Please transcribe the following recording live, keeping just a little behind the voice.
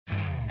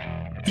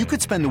You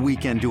could spend the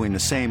weekend doing the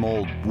same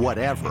old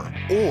whatever,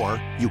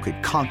 or you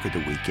could conquer the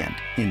weekend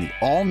in the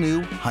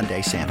all-new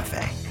Hyundai Santa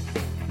Fe.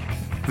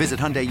 Visit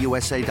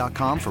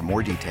HyundaiUSA.com for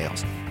more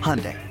details.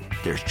 Hyundai,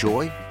 there's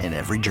joy in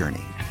every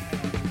journey.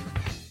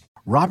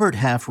 Robert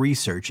Half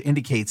research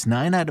indicates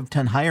 9 out of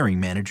 10 hiring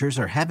managers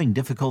are having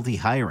difficulty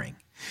hiring.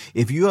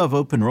 If you have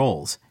open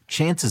roles,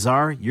 chances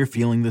are you're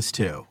feeling this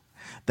too.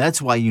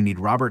 That's why you need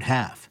Robert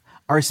Half.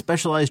 Our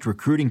specialized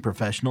recruiting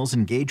professionals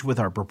engage with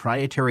our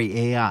proprietary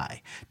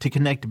AI to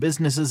connect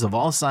businesses of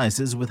all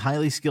sizes with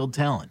highly skilled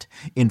talent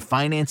in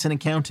finance and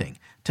accounting,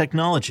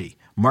 technology,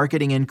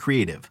 marketing and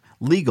creative,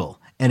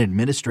 legal, and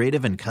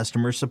administrative and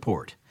customer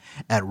support.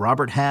 At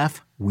Robert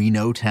Half, we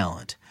know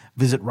talent.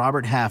 Visit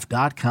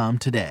roberthalf.com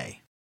today.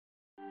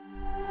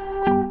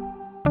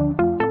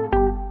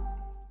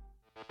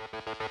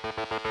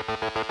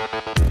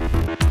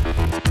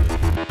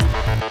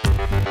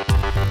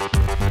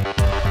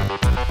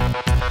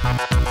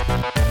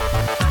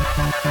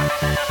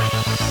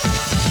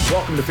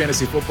 Welcome to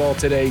Fantasy Football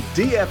Today,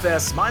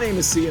 DFS. My name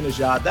is Sia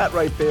Nejad. That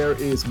right there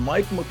is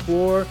Mike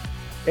McClure.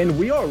 And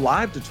we are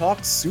live to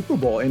talk Super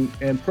Bowl.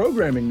 And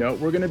programming note,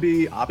 we're going to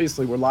be,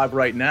 obviously, we're live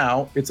right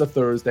now. It's a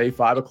Thursday,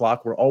 5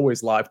 o'clock. We're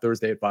always live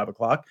Thursday at 5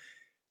 o'clock.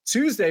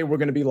 Tuesday, we're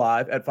going to be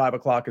live at 5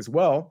 o'clock as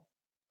well.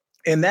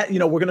 And that, we're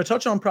going to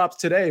touch on props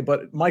today.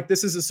 But, Mike,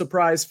 this is a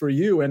surprise for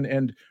you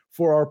and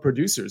for our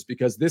producers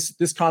because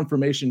this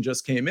confirmation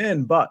just came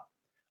in. But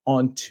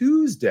on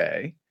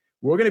Tuesday,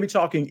 we're going to be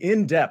talking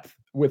in depth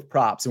with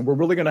props, and we're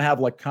really going to have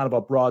like kind of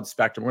a broad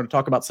spectrum. We're going to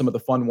talk about some of the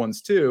fun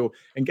ones too.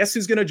 And guess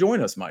who's going to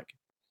join us, Mike?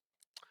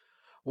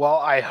 Well,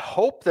 I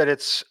hope that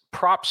it's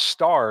prop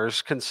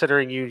stars,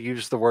 considering you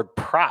used the word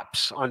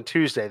props on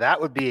Tuesday. That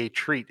would be a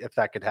treat if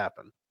that could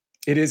happen.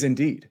 It is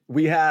indeed.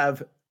 We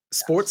have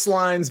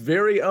Sportsline's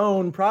very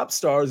own prop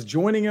stars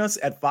joining us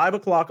at 5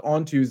 o'clock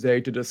on Tuesday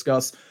to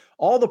discuss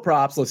all the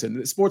props. Listen,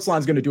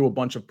 Sportsline's going to do a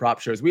bunch of prop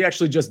shows. We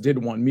actually just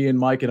did one, me and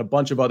Mike and a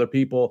bunch of other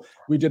people.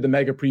 We did the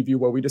mega preview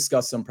where we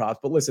discussed some props.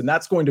 But listen,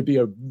 that's going to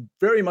be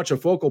very much a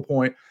focal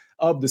point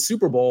of the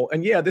Super Bowl.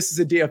 And yeah, this is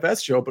a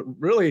DFS show, but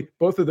really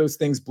both of those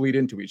things bleed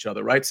into each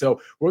other, right? So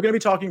we're going to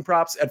be talking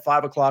props at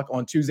 5 o'clock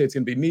on Tuesday. It's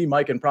going to be me,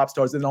 Mike, and prop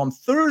stars. And on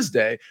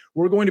Thursday,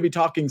 we're going to be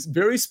talking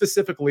very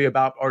specifically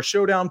about our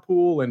showdown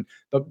pool and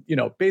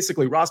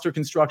basically roster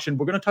construction.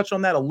 We're going to touch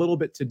on that a little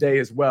bit today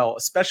as well,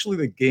 especially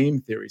the game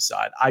theory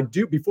side.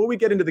 Before we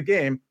get into the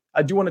game,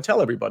 I do want to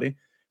tell everybody,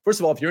 first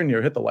of all, if you're in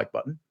here, hit the like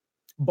button,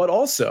 but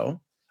also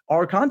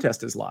our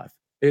contest is live.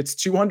 It's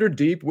 200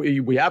 deep.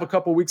 We have a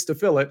couple weeks to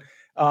fill it.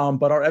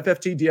 But our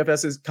FFT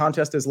DFS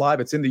contest is live.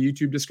 It's in the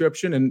YouTube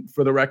description. And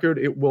for the record,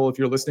 it will, if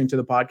you're listening to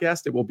the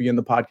podcast, it will be in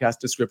the podcast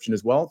description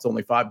as well. It's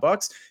only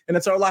 $5 and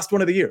it's our last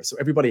one of the year. So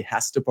everybody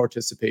has to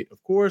participate,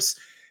 of course.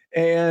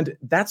 And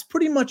that's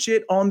pretty much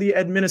it on the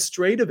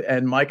administrative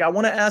end, Mike. I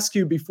want to ask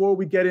you before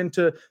we get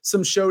into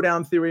some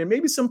showdown theory and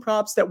maybe some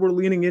props that we're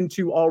leaning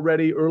into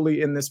already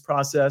early in this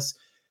process.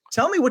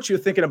 Tell me what you're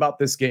thinking about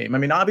this game. I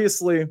mean,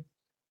 obviously,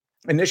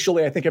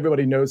 initially, I think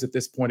everybody knows at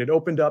this point, it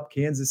opened up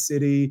Kansas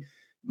City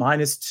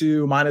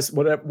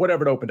 -2,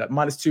 whatever it opened up,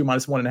 -2,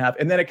 -1.5.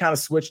 And then it kind of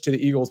switched to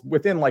the Eagles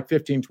within like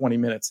 15, 20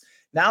 minutes.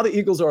 Now the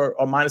Eagles are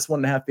a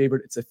 -1.5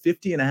 favorite. It's a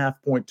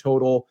 50.5 point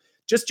total.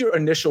 Just your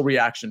initial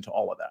reaction to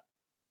all of that.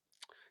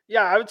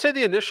 Yeah, I would say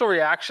the initial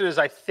reaction is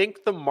I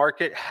think the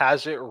market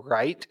has it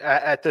right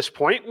at this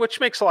point,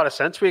 which makes a lot of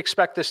sense. We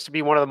expect this to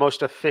be one of the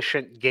most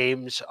efficient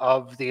games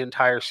of the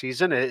entire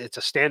season. It's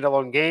a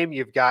standalone game.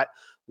 You've got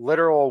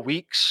literal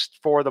weeks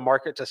for the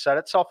market to set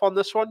itself on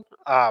this one.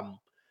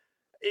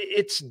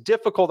 It's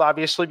difficult,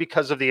 obviously,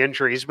 because of the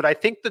injuries, but I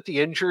think that the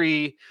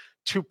injury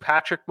to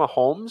Patrick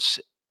Mahomes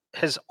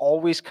has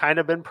always kind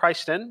of been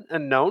priced in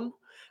and known.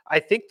 I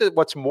think that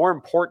what's more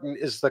important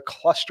is the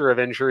cluster of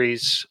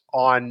injuries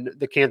on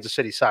the Kansas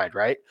City side,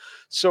 right?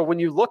 So when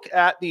you look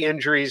at the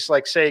injuries,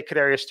 like say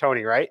Kadarius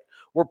Toney, right?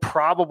 We're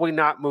probably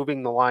not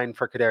moving the line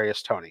for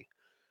Kadarius Toney.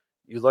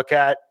 You look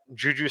at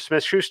Juju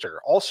Smith-Schuster,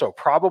 also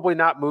probably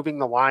not moving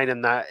the line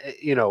in that,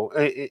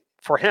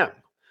 for him.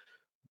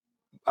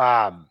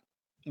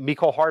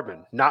 Mecole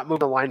Hardman, not moving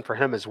the line for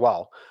him as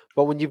well.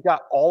 But when you've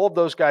got all of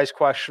those guys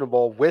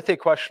questionable with a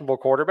questionable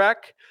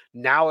quarterback,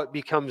 now it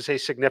becomes a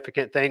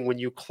significant thing when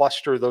you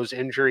cluster those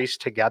injuries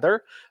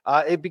together.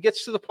 It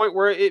gets to the point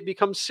where it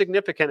becomes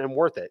significant and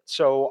worth it.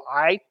 So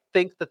I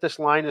think that this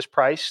line is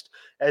priced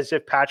as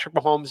if Patrick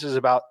Mahomes is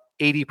about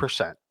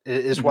 80%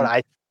 is what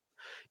I.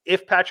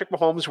 If Patrick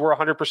Mahomes were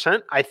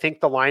 100%, I think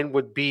the line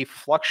would be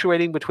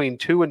fluctuating between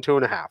 2 and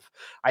 2.5.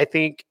 I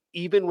think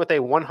even with a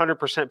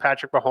 100%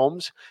 Patrick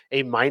Mahomes,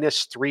 a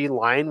 -3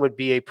 line would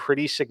be a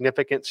pretty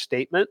significant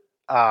statement.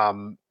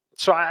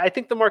 So I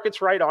think the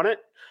market's right on it.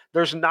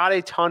 There's not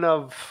a ton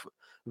of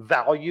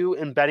value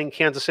in betting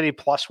Kansas City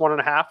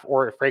 +1.5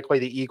 or frankly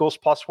the Eagles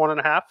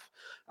 +1.5.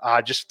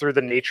 Just through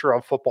the nature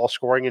of football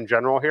scoring in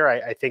general here.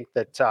 I think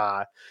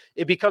that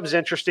it becomes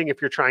interesting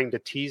if you're trying to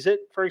tease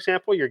it, for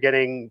example. You're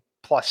getting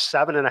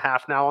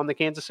 +7.5 now on the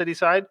Kansas City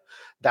side.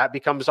 That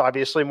becomes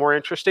obviously more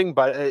interesting.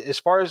 But as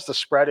far as the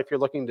spread, if you're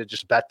looking to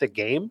just bet the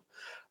game,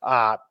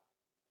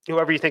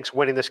 whoever you think's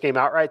winning this game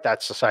outright,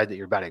 that's the side that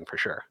you're betting for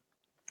sure.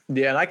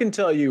 Yeah, and I can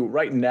tell you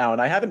right now,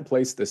 and I haven't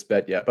placed this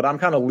bet yet, but I'm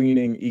kind of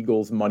leaning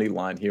Eagles money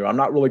line here. I'm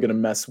not really going to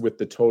mess with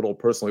the total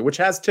personally, which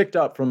has ticked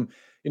up from,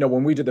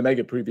 when we did the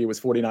mega preview, it was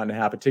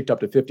 49.5. It ticked up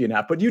to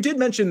 50.5. But you did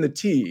mention the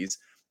tease,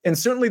 and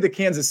certainly the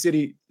Kansas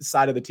City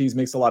side of the tease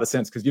makes a lot of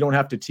sense because you don't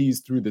have to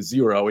tease through the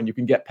zero and you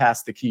can get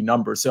past the key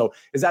number. So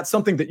is that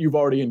something that you've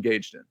already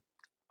engaged in?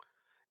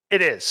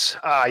 It is.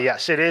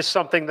 Yes, it is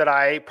something that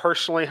I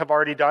personally have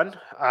already done.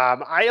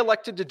 I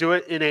elected to do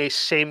it in a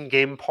same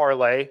game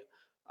parlay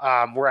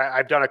where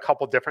I've done a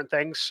couple different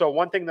things. So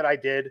one thing that I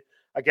did,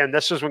 again,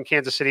 this was when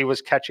Kansas City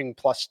was catching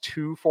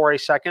 +2 for a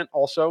second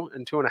also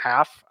in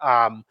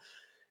 2.5.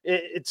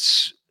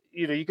 It's,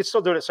 you could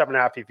still do it at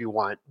 7.5 if you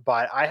want,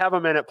 but I have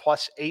them in at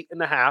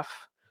 +8.5.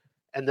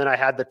 And then I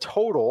had the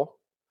total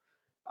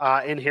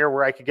in here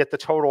where I could get the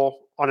total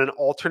on an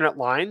alternate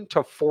line to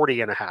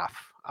 40.5.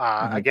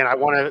 Again, I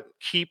want to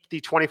keep the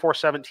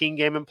 24-17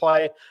 game in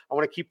play. I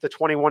want to keep the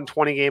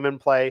 21-20 game in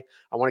play.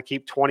 I want to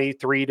keep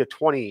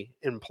 23-20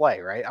 in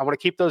play, right? I want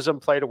to keep those in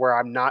play to where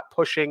I'm not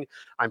pushing.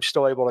 I'm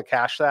still able to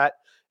cash that.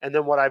 And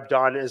then what I've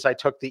done is I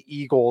took the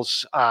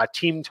Eagles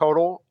team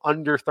total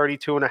under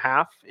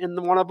 32.5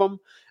 in one of them.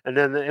 And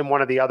then in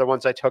one of the other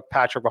ones, I took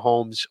Patrick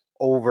Mahomes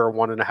over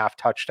 1.5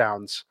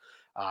 touchdowns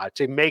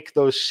to make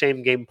those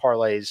same game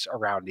parlays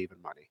around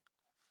even money.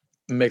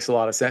 Makes a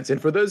lot of sense.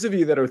 And for those of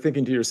you that are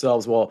thinking to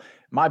yourselves, well,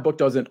 my book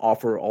doesn't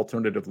offer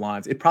alternative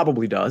lines. It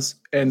probably does.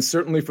 And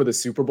certainly for the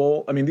Super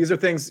Bowl, I mean, these are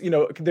things,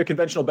 the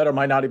conventional bettor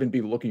might not even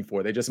be looking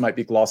for. They just might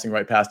be glossing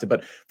right past it.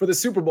 But for the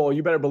Super Bowl,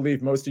 you better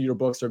believe most of your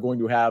books are going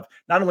to have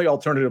not only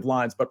alternative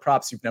lines, but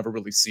props you've never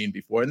really seen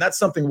before. And that's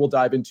something we'll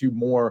dive into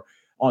more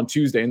on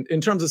Tuesday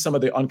in terms of some of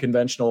the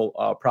unconventional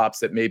props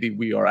that maybe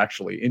we are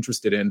actually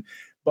interested in.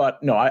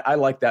 But no, I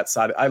like that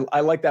side. I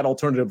like that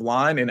alternative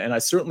line. And I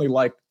certainly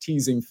like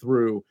teasing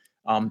through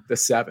the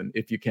 7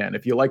 if you can.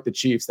 If you like the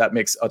Chiefs, that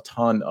makes a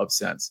ton of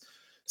sense.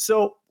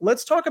 So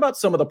let's talk about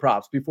some of the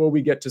props before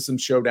we get to some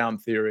showdown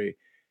theory.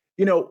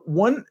 We on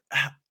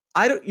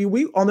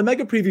the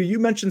mega preview, you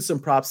mentioned some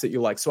props that you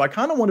like. So I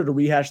kind of wanted to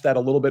rehash that a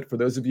little bit for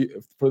those of you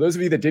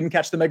that didn't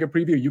catch the mega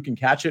preview. You can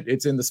catch it.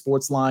 It's in the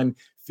Sportsline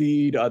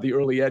feed, the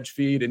Early Edge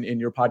feed, and in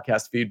your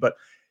podcast feed. But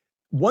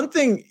one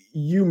thing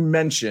you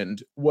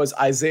mentioned was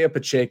Isaiah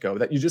Pacheco,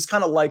 that you just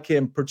kind of like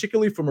him,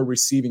 particularly from a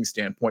receiving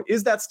standpoint.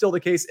 Is that still the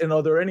case? And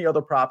are there any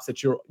other props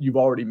that you've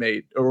already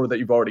made or that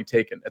you've already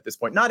taken at this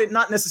point?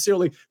 Not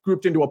necessarily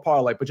grouped into a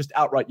parlay, but just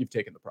outright you've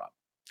taken the prop.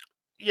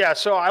 Yeah,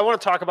 so I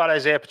want to talk about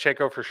Isaiah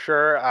Pacheco for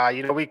sure.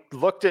 We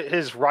looked at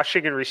his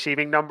rushing and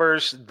receiving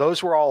numbers.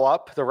 Those were all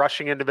up, the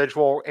rushing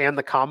individual and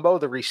the combo.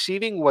 The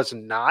receiving was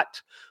not,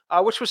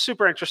 which was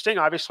super interesting.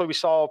 Obviously, we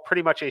saw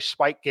pretty much a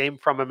spike game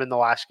from him in the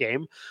last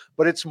game,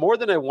 but it's more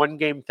than a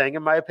one-game thing,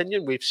 in my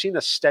opinion. We've seen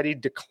a steady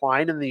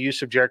decline in the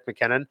use of Jerick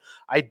McKinnon.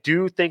 I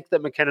do think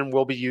that McKinnon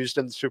will be used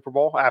in the Super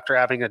Bowl after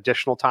having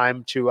additional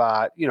time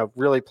to,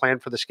 really plan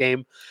for this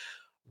game.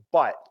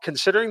 But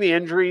considering the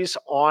injuries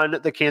on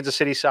the Kansas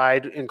City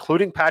side,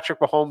 including Patrick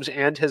Mahomes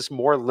and his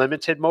more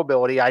limited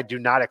mobility, I do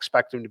not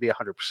expect him to be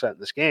 100% in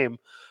this game.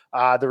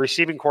 The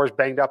receiving core is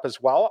banged up as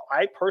well.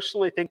 I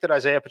personally think that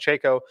Isaiah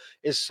Pacheco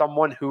is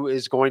someone who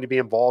is going to be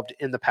involved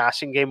in the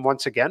passing game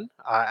once again.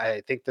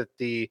 I think that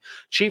the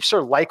Chiefs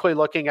are likely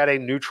looking at a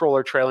neutral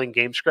or trailing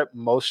game script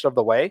most of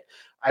the way.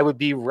 I would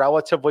be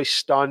relatively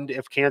stunned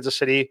if Kansas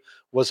City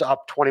was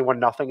up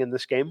 21-0 in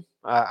this game.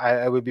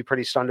 I would be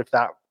pretty stunned if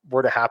that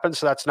were to happen.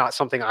 So that's not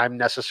something I'm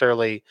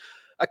necessarily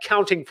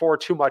accounting for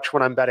too much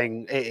when I'm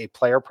betting a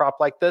player prop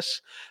like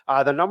this.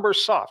 The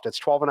number's soft. It's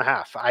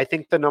 12.5. I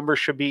think the number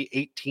should be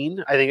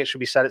 18. I think it should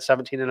be set at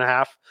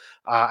 17.5.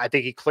 I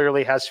think he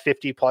clearly has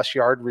 50+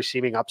 yard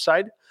receiving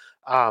upside.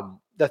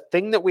 The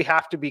thing that we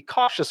have to be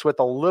cautious with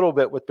a little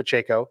bit with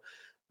Pacheco,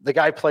 the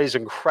guy plays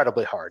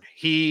incredibly hard.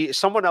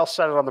 Someone else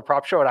said it on the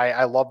prop show, and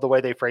I love the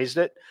way they phrased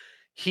it.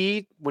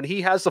 When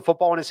he has the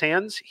football in his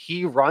hands,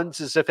 he runs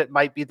as if it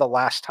might be the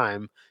last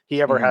time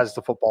he ever has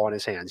the football in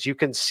his hands. You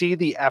can see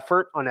the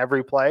effort on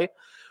every play,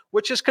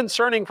 which is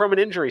concerning from an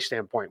injury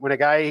standpoint. When a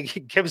guy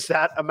gives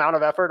that amount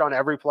of effort on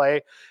every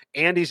play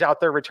and he's out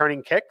there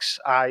returning kicks,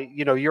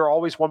 you're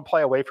always one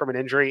play away from an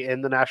injury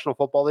in the National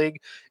Football League.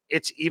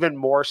 It's even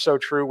more so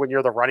true when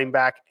you're the running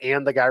back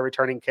and the guy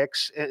returning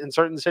kicks in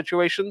certain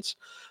situations.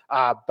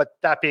 But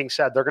that being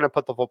said, they're going to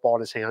put the football in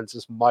his hands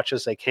as much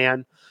as they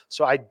can.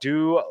 So I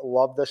do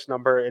love this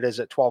number. It is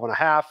at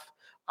 12.5.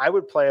 I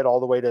would play it all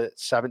the way to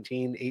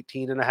 17,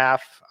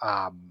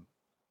 18.5.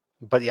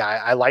 But yeah,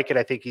 I like it.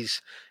 I think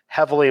he's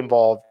heavily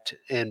involved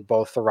in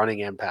both the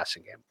running and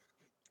passing game.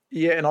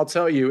 Yeah, and I'll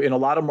tell you, in a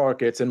lot of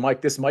markets, and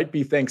Mike, this might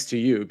be thanks to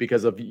you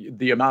because of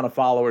the amount of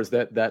followers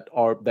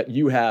that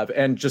you have,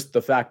 and just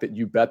the fact that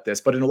you bet this.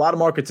 But in a lot of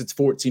markets, it's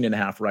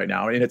 14.5 right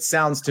now, and it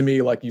sounds to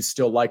me like you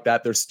still like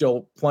that. There's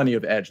still plenty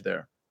of edge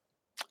there.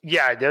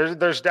 Yeah,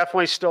 there's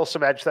definitely still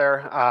some edge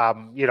there.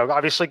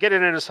 Obviously, get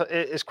it in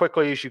as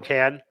quickly as you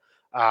can.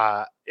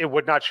 It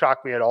would not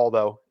shock me at all,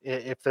 though,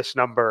 if this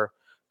number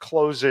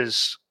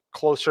closes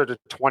closer to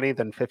 20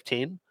 than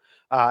 15.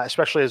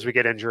 especially as we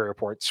get injury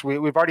reports.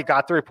 We've already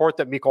got the report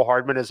that Mecole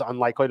Hardman is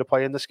unlikely to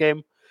play in this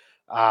game.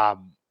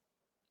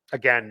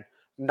 Again,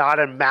 not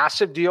a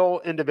massive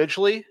deal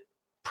individually.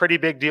 Pretty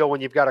big deal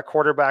when you've got a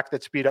quarterback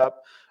that's beat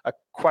up, a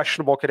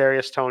questionable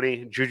Kadarius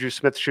Toney, Juju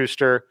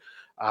Smith-Schuster.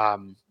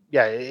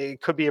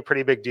 It could be a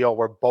pretty big deal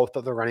where both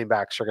of the running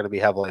backs are going to be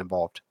heavily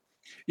involved.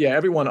 Yeah,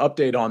 everyone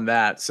update on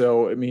that.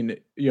 So, I mean,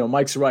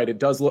 Mike's right. It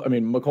does look,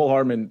 Mecole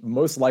Hardman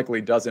most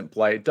likely doesn't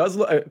play. It does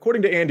look,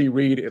 according to Andy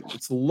Reid,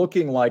 it's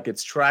looking like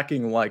it's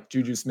tracking like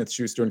Juju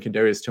Smith-Schuster and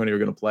Kadarius Toney are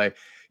going to play.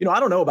 I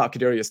don't know about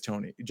Kadarius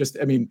Toney.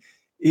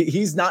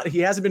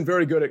 He hasn't been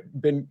very good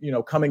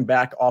at coming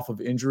back off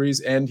of injuries,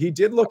 and he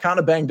did look kind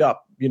of banged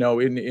up,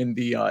 in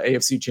the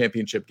AFC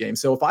Championship game.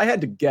 So if I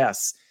had to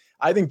guess,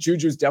 I think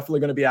Juju's definitely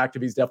going to be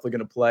active. He's definitely going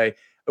to play.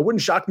 It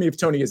wouldn't shock me if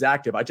Toney is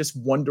active. I just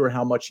wonder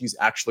how much he's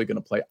actually going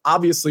to play.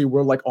 Obviously,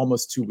 we're like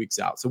almost 2 weeks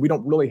out, so we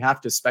don't really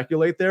have to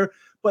speculate there.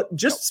 But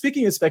just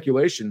speaking of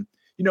speculation,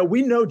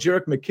 we know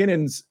Jerick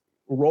McKinnon's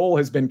role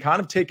has been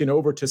kind of taken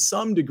over to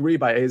some degree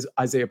by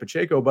Isaiah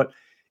Pacheco. But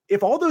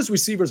if all those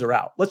receivers are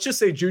out, let's just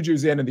say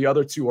Juju's in and the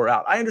other two are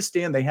out. I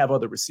understand they have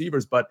other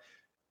receivers, but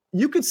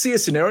you could see a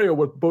scenario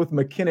where both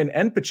McKinnon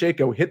and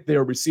Pacheco hit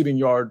their receiving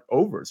yard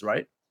overs,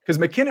 right? Because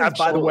McKinnon,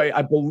 by the way,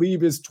 I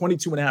believe is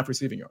 22.5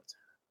 receiving yards.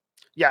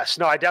 Yes,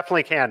 no, I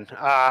definitely can.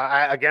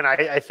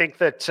 I think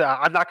that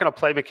I'm not going to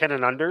play McKinnon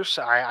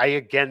unders. I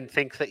again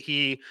think that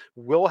he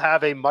will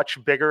have a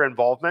much bigger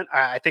involvement.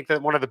 I think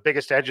that one of the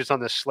biggest edges on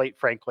this slate,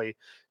 frankly,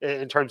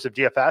 in terms of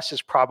DFS,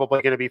 is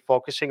probably going to be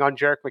focusing on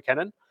Jerick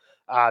McKinnon.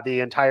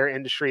 The entire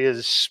industry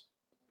is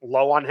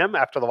low on him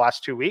after the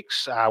last 2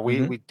 weeks.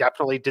 We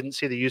definitely didn't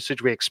see the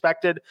usage we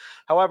expected.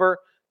 However,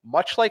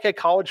 much like a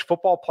college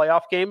football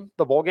playoff game,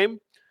 the bowl game,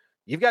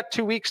 you've got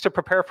 2 weeks to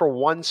prepare for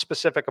one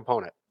specific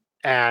opponent.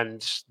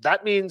 And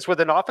that means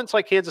with an offense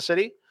like Kansas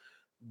City,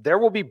 there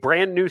will be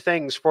brand new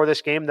things for this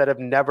game that have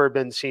never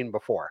been seen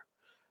before.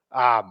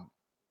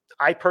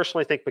 I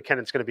personally think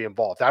McKinnon's going to be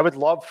involved. I would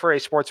love for a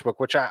sportsbook,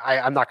 which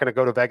I'm not going to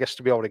go to Vegas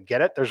to be able to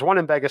get it. There's one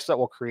in Vegas that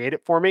will create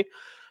it for me.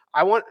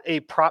 I want a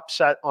prop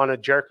set on a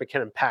Jerick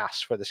McKinnon pass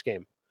for this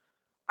game.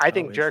 I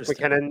think Jerick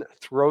McKinnon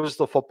throws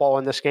the football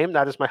in this game.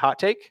 That is my hot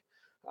take.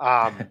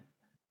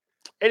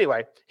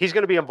 Anyway, he's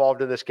going to be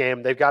involved in this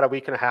game. They've got a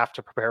week and a half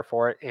to prepare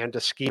for it and to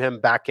scheme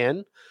him back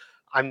in.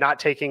 I'm not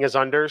taking his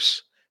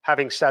unders.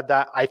 Having said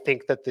that, I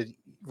think that the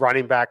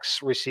running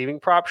backs receiving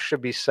props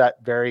should be set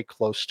very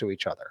close to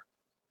each other.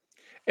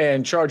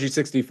 And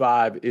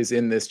Chargy65 is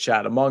in this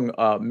chat among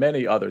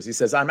many others. He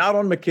says, I'm out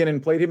on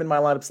McKinnon, played him in my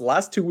lineups the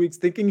last 2 weeks,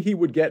 thinking he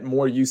would get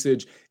more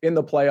usage in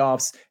the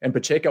playoffs, and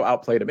Pacheco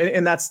outplayed him.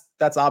 And that's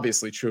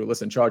obviously true.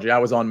 Listen, Chargy, I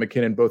was on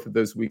McKinnon both of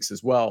those weeks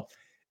as well.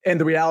 And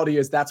the reality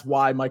is that's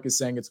why Mike is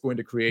saying it's going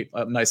to create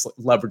a nice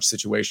leverage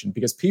situation,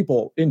 because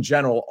people in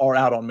general are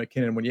out on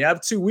McKinnon. When you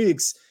have 2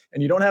 weeks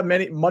and you don't have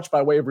much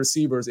by way of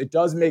receivers, it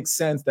does make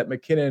sense that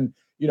McKinnon,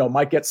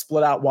 might get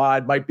split out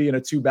wide, might be in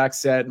a 2-back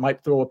set,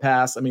 might throw a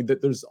pass.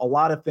 There's a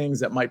lot of things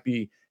that might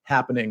be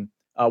happening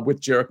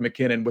with Jerick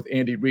McKinnon, with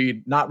Andy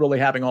Reid not really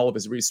having all of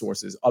his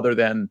resources other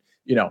than,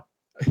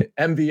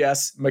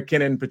 MVS,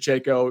 McKinnon,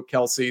 Pacheco,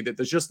 Kelsey, that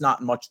there's just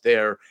not much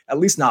there, at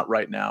least not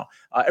right now.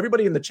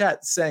 Everybody in the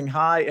chat saying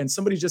hi, and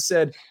somebody just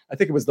said, I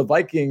think it was the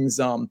Vikings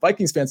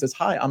fan says,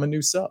 hi, I'm a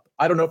new sub.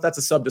 I don't know if that's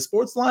a sub to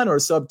Sportsline or a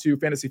sub to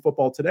Fantasy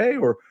Football Today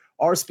or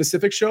our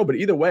specific show, but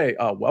either way,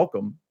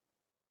 welcome.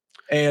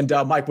 And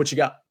Mike, what you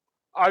got?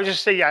 I was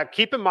just saying,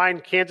 keep in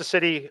mind Kansas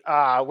City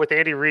with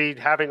Andy Reid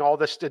having all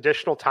this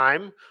additional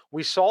time.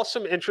 We saw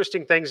some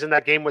interesting things in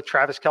that game with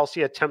Travis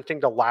Kelce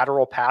attempting to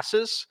lateral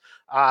passes.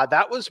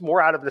 That was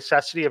more out of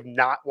necessity of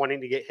not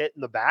wanting to get hit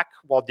in the back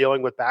while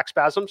dealing with back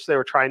spasms. They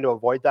were trying to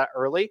avoid that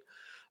early.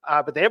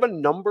 But they have a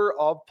number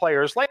of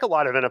players, like a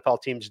lot of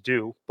NFL teams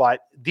do, but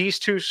these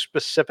two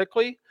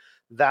specifically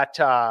that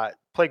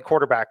played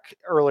quarterback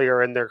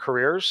earlier in their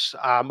careers.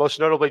 Most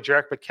notably,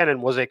 Jerick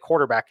McKinnon was a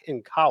quarterback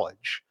in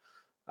college.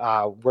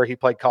 Where he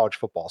played college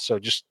football. So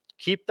just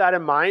keep that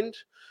in mind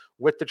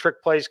with the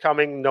trick plays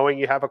coming, knowing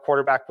you have a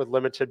quarterback with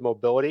limited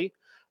mobility.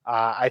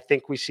 I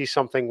think we see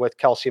something with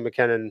Kelsey,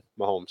 McKinnon,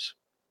 Mahomes.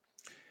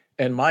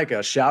 And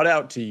Micah, shout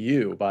out to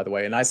you, by the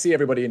way. And I see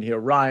everybody in here,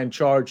 Ryan,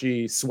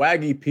 Chargy,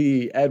 Swaggy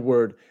P,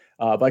 Edward,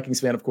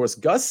 Vikings fan, of course.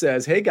 Gus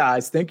says, hey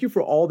guys, thank you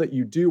for all that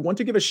you do. Want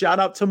to give a shout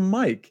out to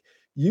Mike.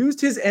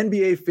 Used his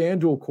NBA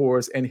FanDuel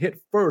course and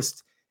hit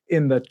first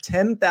in the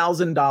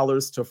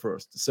 $10,000 to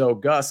first. So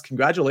Gus,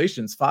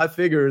 congratulations, 5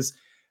 figures.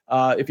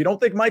 If you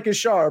don't think Mike is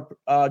sharp,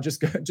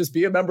 just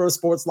be a member of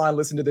Sportsline,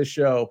 listen to this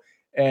show,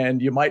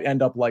 and you might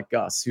end up like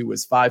Gus, who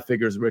was 5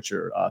 figures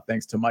richer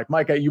thanks to Mike.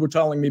 Mike, you were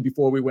telling me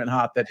before we went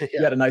hot that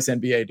you had a nice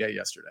NBA day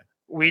yesterday.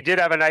 We did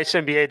have a nice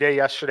NBA day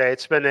yesterday.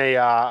 It's been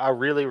a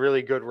really,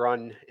 really good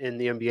run in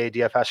the NBA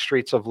DFS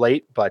streets of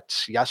late,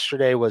 but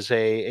yesterday was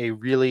a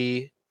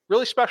really,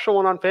 really special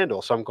one on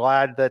FanDuel. So I'm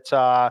glad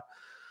that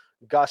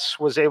Gus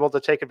was able to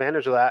take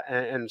advantage of that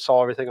and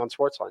saw everything on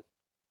Sportsline.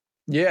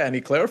 Yeah, and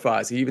he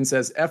clarifies. He even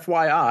says,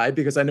 FYI,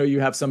 because I know you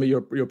have some of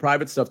your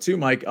private stuff too,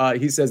 Mike.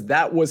 He says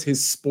that was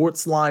his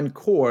Sportsline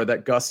core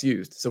that Gus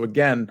used. So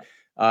again,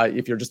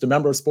 if you're just a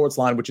member of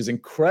Sportsline, which is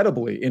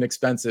incredibly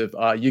inexpensive,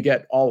 you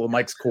get all of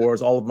Mike's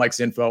cores, all of Mike's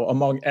info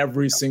among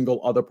every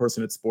single other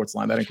person at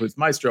Sportsline. That includes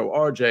Maestro,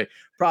 RJ,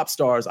 Prop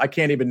Stars. I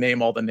can't even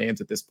name all the names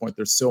at this point.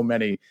 There's so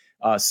many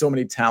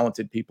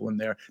talented people in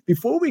there.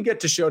 Before we get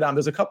to Showdown,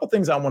 there's a couple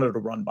things I wanted to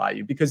run by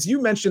you because you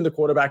mentioned the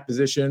quarterback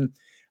position.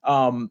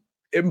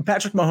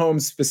 Patrick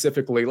Mahomes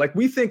specifically, like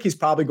we think he's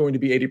probably going to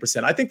be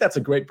 80%. I think that's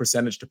a great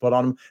percentage to put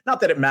on him.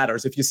 Not that it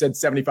matters if you said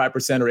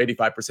 75%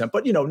 or 85%,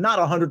 but not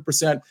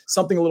 100%,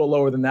 something a little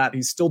lower than that.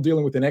 He's still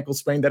dealing with an ankle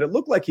sprain that it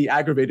looked like he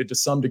aggravated to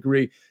some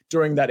degree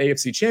during that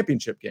AFC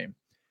Championship game.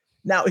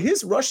 Now,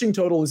 his rushing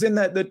total is in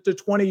the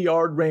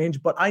 20-yard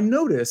range, but I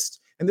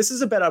noticed, and this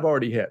is a bet I've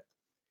already hit,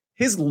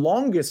 his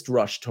longest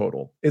rush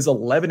total is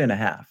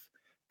 11.5.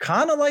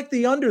 Kind of like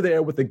the under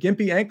there with the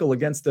gimpy ankle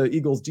against the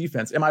Eagles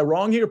defense. Am I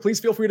wrong here? Please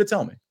feel free to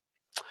tell me.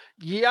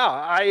 Yeah,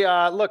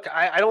 I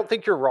don't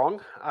think you're wrong.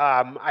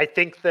 I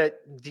think that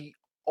the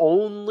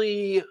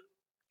only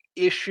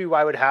issue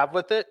I would have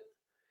with it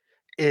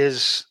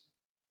is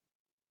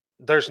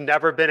there's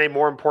never been a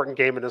more important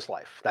game in his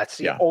life. That's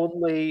the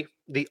only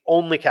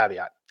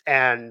caveat.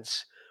 And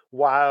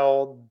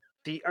while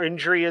the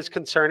injury is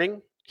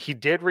concerning, he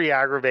did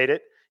re-aggravate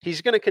it. He's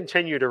going to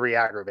continue to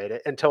re-aggravate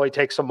it until he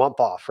takes a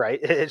month off, right?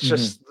 It's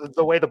just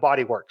the way the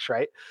body works,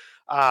 right?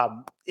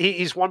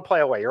 He's one play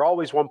away. You're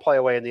always one play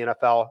away in the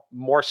NFL,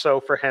 more so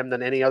for him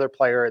than any other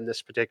player in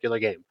this particular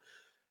game.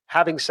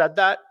 Having said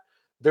that,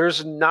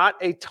 there's not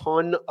a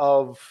ton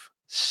of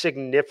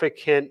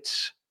significant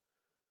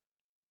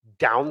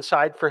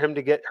downside for him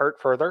to get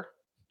hurt further.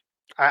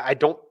 I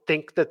don't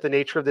think that the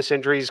nature of this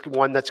injury is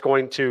one that's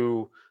going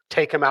to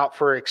take him out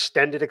for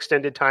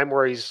extended time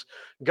where he's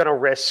going to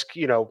risk,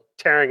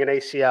 tearing an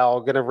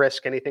ACL, going to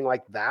risk anything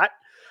like that.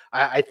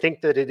 I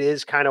think that it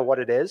is kind of what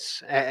it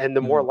is. And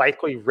the more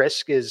likely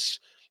risk is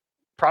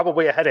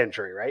probably a head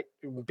injury, right?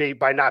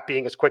 By not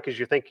being as quick as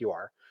you think you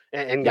are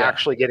and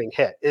actually getting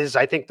hit is,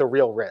 I think, the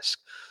real risk.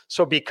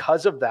 So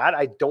because of that,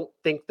 I don't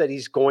think that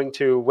he's going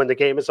to, when the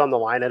game is on the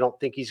line, I don't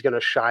think he's going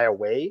to shy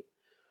away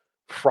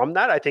from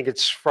that. I think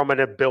it's from an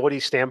ability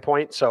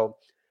standpoint. So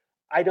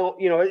I don't,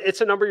 it's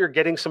a number you're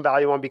getting some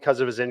value on because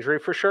of his injury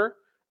for sure.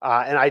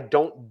 And I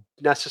don't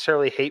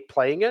necessarily hate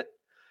playing it.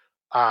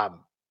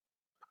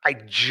 I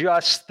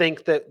just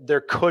think that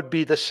there could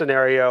be the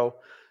scenario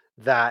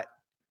that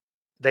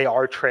they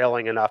are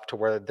trailing enough to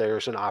where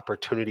there's an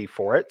opportunity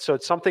for it. So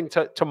it's something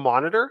to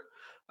monitor,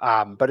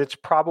 but it's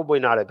probably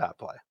not a bad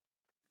play.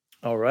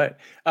 All right.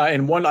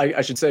 And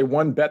I should say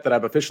one bet that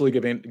I've officially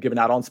given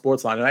out on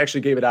Sportsline, and I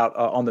actually gave it out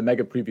on the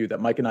mega preview that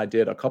Mike and I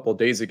did a couple of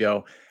days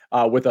ago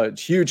with a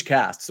huge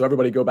cast. So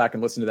everybody go back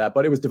and listen to that.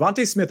 But it was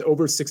Devontae Smith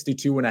over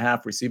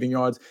 62.5 receiving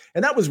yards.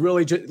 And that was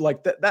really just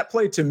like that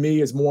play to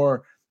me is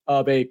more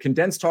of a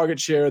condensed target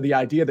share. The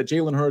idea that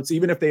Jalen Hurts,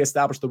 even if they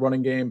establish the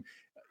running game,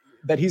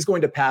 that he's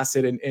going to pass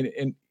it.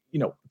 And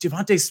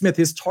Devontae Smith,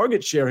 his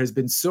target share has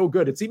been so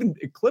good. It's even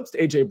eclipsed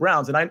A.J.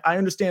 Brown's. And I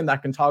understand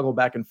that can toggle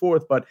back and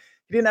forth, but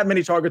he didn't have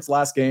many targets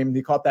last game.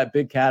 He caught that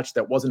big catch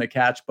that wasn't a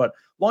catch. But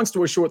long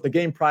story short, the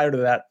game prior to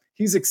that,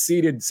 he's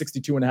exceeded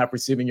 62.5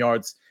 receiving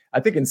yards,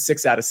 I think, in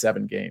 6 out of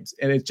 7 games.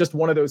 And it's just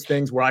one of those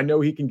things where I know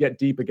he can get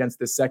deep against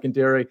this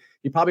secondary.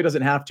 He probably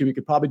doesn't have to. He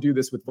could probably do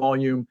this with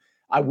volume.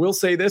 I will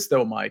say this,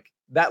 though, Mike.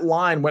 That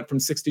line went from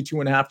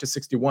 62.5 to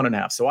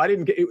 61.5. So I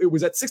didn't get it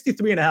was at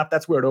 63.5.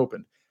 That's where it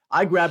opened.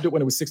 I grabbed it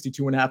when it was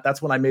 62.5.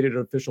 That's when I made it an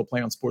official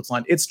play on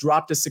Sportsline. It's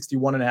dropped to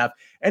 61.5.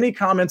 Any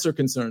comments or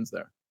concerns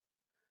there?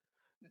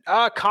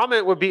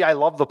 Comment would be, I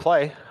love the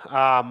play.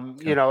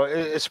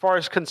 As far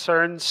as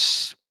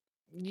concerns,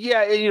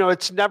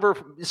 it's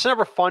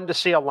never fun to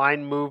see a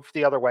line move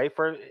the other way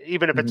for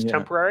even if it's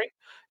temporary,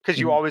 because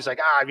you always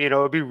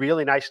it'd be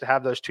really nice to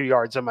have those 2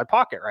 yards in my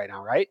pocket right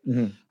now, right?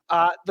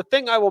 The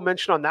thing I will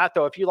mention on that,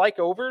 though, if you like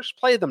overs,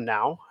 play them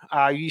now.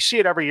 You see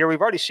it every year.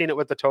 We've already seen it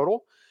with the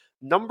total.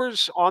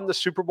 Numbers on the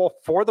Super Bowl,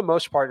 for the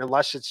most part,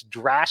 unless it's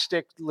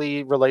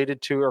drastically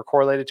related to or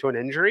correlated to an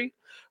injury,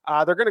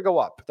 they're going to go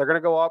up. They're going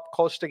to go up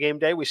close to game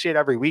day. We see it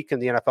every week in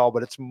the NFL,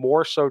 but it's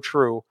more so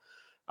true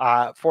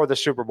for the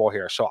Super Bowl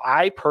here. So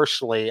I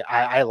personally,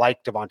 I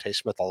like Devontae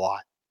Smith a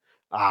lot.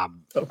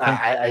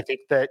 I think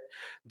that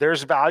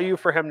there's value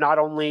for him not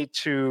only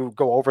to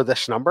go over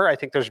this number. I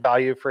think there's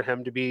value for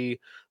him to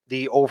be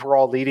the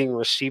overall leading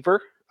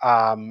receiver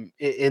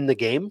in the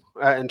game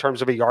in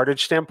terms of a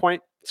yardage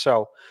standpoint.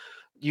 So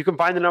you can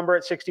find the number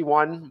at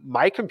 61.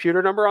 My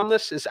computer number on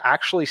this is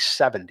actually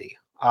 70,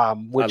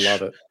 which I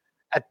love it.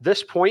 At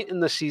this point in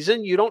the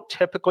season, you don't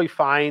typically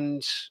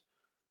find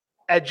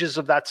edges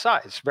of that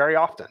size very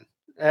often.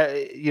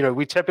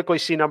 We typically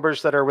see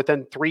numbers that are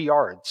within 3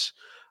 yards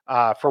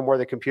from where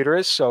the computer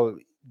is. So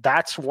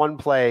that's one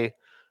play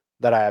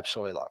that I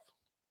absolutely love.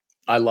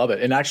 I love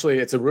it. And actually,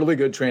 it's a really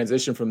good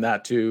transition from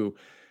that to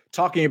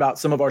talking about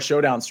some of our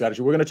showdown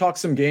strategy. We're going to talk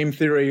some game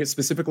theory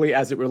specifically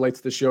as it relates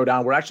to the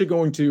showdown. We're actually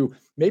going to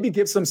maybe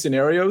give some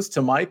scenarios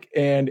to Mike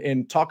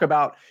and talk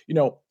about,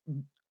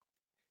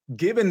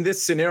 given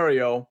this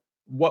scenario,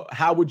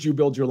 how would you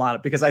build your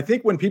lineup? Because I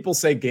think when people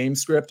say game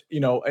script,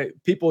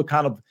 people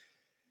kind of,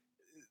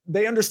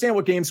 they understand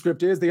what game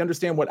script is, they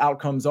understand what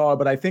outcomes are,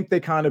 but I think they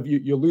kind of,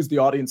 you lose the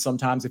audience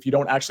sometimes if you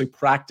don't actually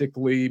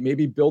practically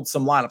maybe build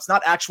some lineups,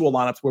 not actual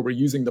lineups where we're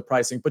using the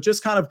pricing, but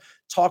just kind of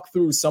talk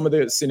through some of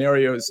the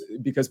scenarios,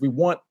 because we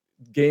want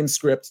game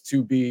script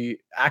to be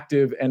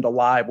active and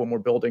alive when we're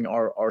building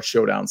our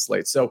showdown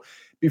slate. So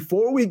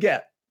before we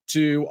get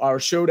to our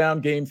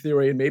showdown game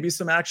theory and maybe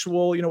some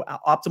actual,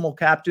 optimal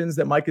captains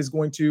that Mike is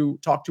going to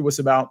talk to us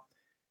about,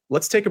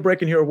 let's take a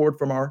break and hear a word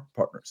from our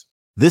partners.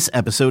 This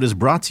episode is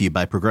brought to you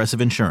by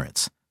Progressive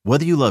Insurance.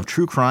 Whether you love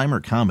true crime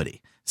or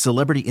comedy,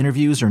 celebrity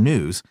interviews or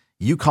news,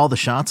 you call the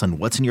shots on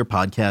what's in your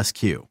podcast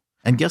queue.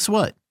 And guess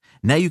what?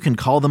 Now you can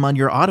call them on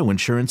your auto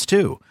insurance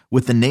too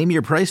with the Name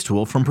Your Price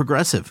tool from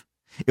Progressive.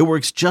 It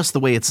works just the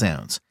way it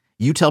sounds.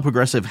 You tell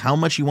Progressive how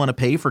much you want to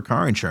pay for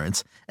car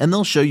insurance, and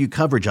they'll show you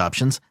coverage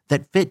options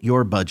that fit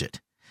your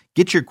budget.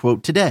 Get your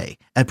quote today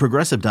at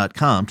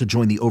Progressive.com to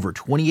join the over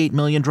 28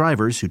 million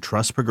drivers who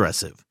trust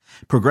Progressive.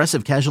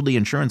 Progressive Casualty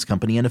Insurance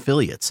Company and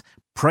Affiliates.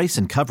 Price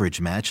and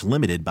coverage match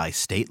limited by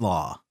state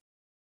law.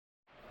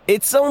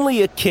 It's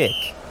only a kick,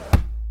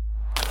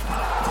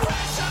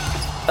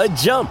 a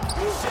jump,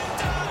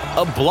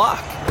 a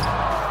block.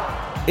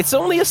 It's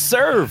only a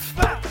serve.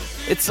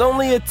 It's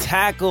only a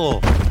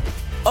tackle,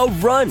 a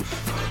run.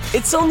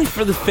 It's only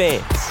for the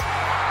fans.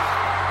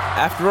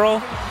 After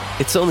all,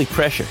 it's only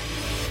pressure.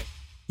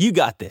 You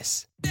got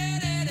this.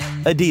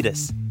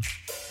 Adidas.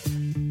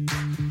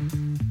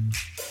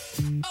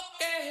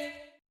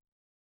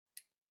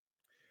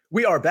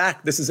 We are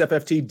back. This is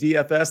FFT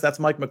DFS. That's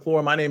Mike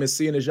McClure. My name is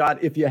Sia Nejad.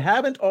 If you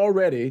haven't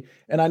already,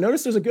 and I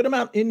noticed there's a good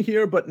amount in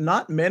here, but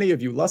not many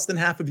of you, less than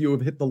half of you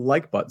have hit the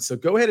like button. So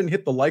go ahead and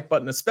hit the like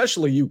button,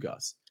 especially you,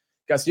 Gus.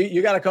 Gus,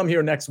 you got to come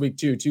here next week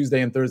too,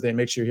 Tuesday and Thursday, and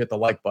make sure you hit the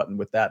like button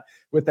with that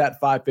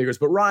 5 figures.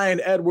 But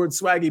Ryan, Edward,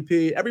 Swaggy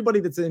P, everybody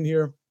that's in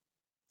here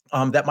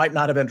that might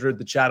not have entered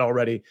the chat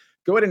already,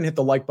 go ahead and hit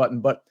the like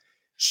button. But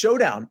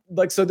showdown,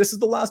 so this is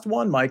the last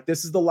one, Mike.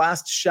 This is the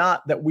last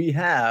shot that we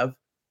have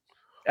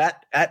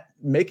at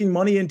making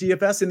money in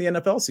DFS in the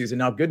NFL season.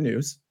 Now, good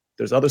news,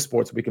 there's other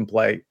sports we can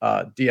play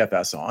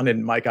DFS on.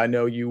 And Mike, I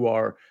know you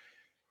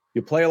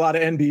play a lot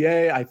of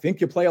NBA. I think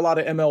you play a lot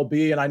of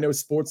MLB, and I know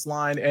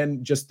Sportsline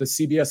and just the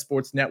CBS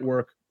Sports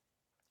Network.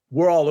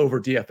 We're all over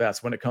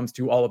DFS when it comes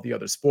to all of the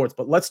other sports.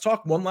 But let's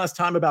talk one last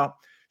time about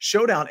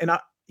showdown. And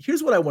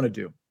here's what I want to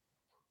do,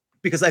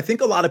 because I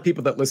think a lot of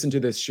people that listen to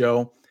this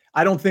show,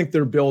 I don't think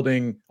they're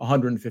building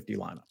 150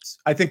 lineups.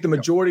 I think the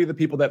majority of the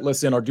people that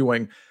listen are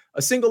doing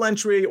a single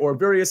entry or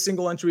various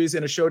single entries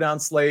in a showdown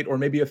slate, or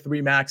maybe a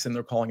 3 max, and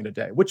they're calling it a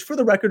day, which for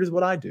the record is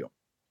what I do.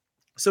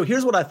 So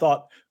here's what I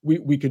thought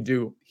we could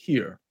do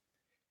here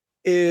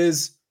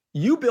is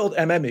you build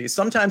MMEs.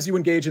 Sometimes you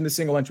engage in the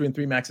single entry and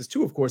 3 maxes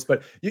too, of course,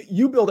 but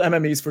you build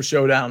MMEs for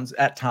showdowns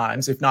at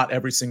times, if not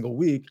every single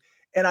week.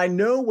 And I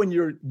know when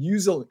you're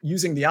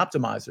using the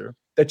optimizer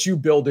that you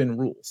build in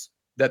rules,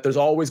 that there's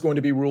always going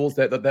to be rules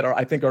that are,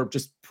 I think, are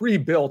just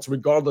pre-built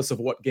regardless of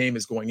what game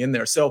is going in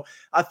there. So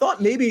I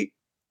thought maybe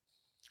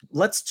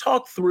let's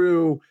talk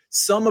through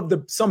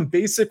some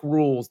basic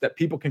rules that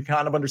people can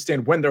kind of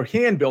understand when they're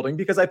hand building,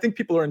 because I think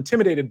people are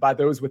intimidated by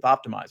those with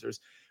optimizers.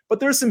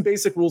 But there's some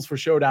basic rules for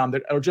showdown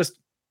that are just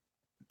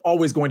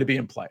always going to be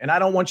in play. And I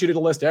don't want you to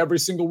list every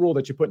single rule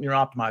that you put in your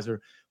optimizer,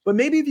 but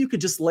maybe if you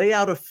could just lay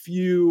out a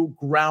few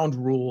ground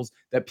rules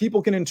that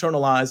people can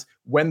internalize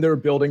when they're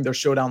building their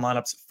showdown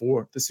lineups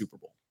for the Super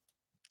Bowl.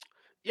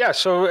 Yeah,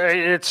 so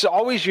it's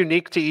always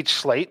unique to each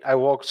slate. I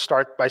will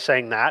start by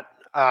saying that.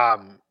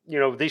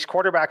 These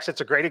quarterbacks,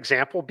 it's a great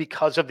example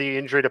because of the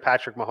injury to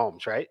Patrick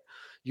Mahomes, right?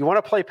 You want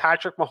to play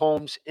Patrick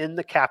Mahomes in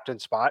the captain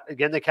spot.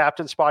 Again, the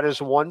captain spot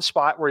is one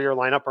spot where your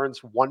lineup earns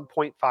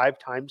 1.5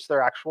 times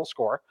their actual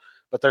score,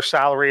 but their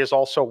salary is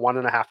also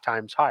 1.5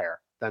 times higher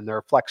than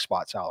their flex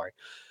spot salary.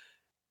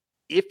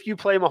 If you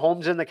play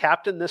Mahomes in the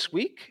captain this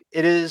week,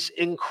 it is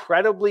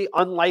incredibly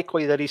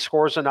unlikely that he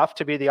scores enough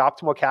to be the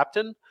optimal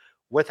captain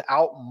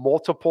without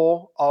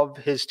multiple of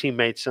his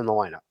teammates in the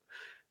lineup.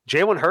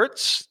 Jalen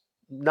Hurts,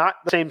 not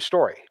the same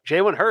story.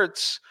 Jalen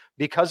Hurts,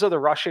 because of the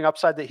rushing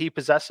upside that he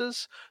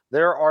possesses,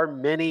 there are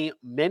many,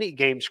 many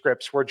game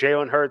scripts where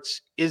Jalen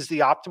Hurts is the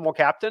optimal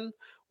captain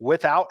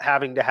without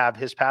having to have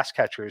his pass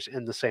catchers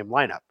in the same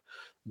lineup.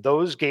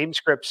 Those game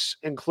scripts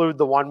include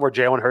the one where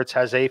Jalen Hurts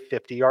has a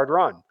 50-yard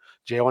run.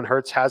 Jalen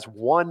Hurts has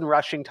one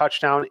rushing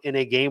touchdown in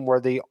a game where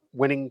the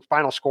winning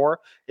final score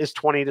is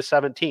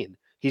 20-17.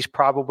 He's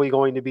probably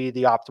going to be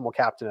the optimal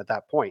captain at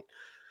that point.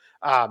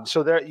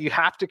 So there, you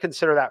have to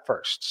consider that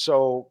first.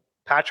 So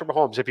Patrick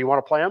Mahomes, if you want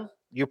to play him,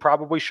 you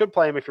probably should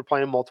play him if you're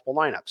playing multiple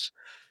lineups.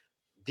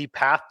 The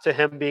path to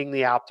him being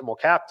the optimal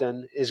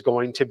captain is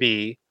going to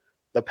be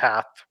the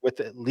path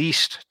with at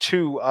least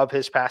 2 of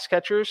his pass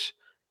catchers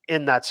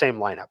in that same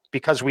lineup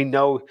because we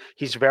know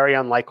he's very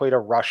unlikely to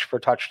rush for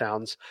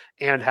touchdowns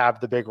and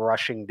have the big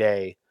rushing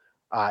day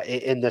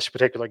in this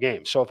particular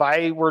game. So if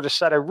I were to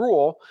set a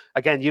rule,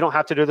 again, you don't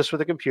have to do this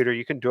with a computer.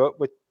 You can do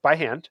it by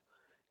hand.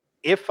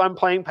 If I'm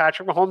playing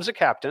Patrick Mahomes as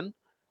captain,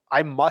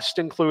 I must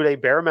include a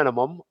bare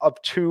minimum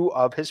of 2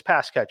 of his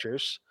pass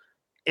catchers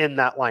in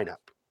that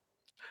lineup.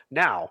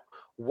 Now,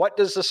 what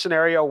does the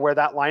scenario where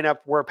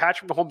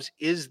Patrick Mahomes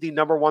is the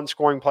number 1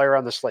 scoring player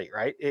on the slate,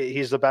 right?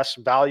 He's the best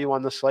value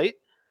on the slate.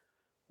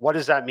 What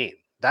does that mean?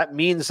 That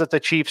means that the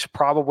Chiefs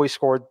probably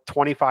scored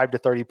 25 to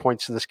 30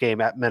 points in this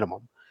game at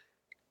minimum.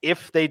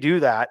 If they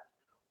do that,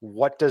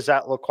 what does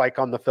that look like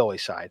on the Philly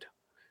side?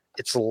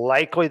 It's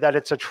likely that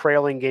it's a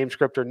trailing game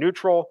script or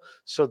neutral.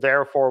 So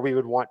therefore, we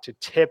would want to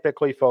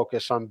typically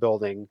focus on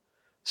building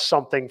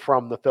something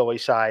from the Philly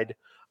side.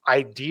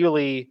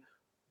 Ideally,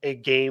 a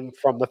game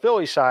from the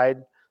Philly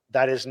side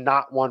that is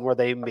not one where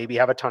they maybe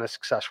have a ton of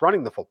success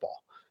running the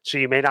football. So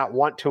you may not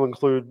want to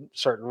include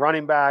certain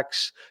running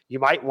backs. You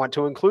might want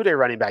to include a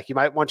running back. You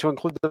might want to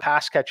include the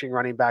pass catching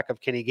running back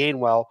of Kenny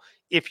Gainwell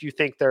if you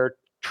think they're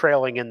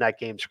trailing in that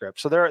game script.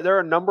 So there are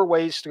a number of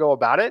ways to go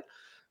about it,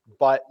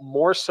 but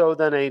more so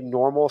than a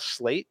normal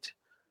slate,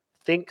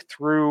 think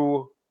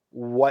through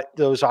what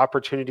those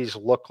opportunities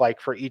look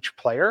like for each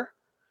player,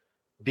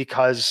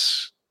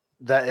 because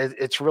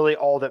it's really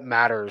all that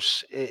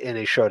matters in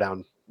a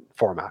showdown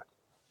format.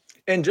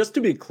 And just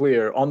to be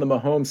clear, on the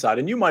Mahomes side,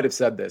 and you might have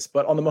said this,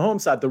 but on the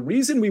Mahomes side, the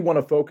reason we want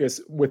to focus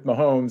with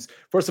Mahomes,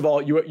 first of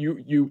all,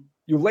 you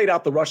laid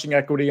out the rushing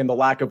equity and the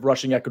lack of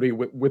rushing equity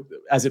with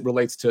as it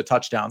relates to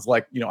touchdowns,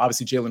 like,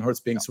 obviously Jalen Hurts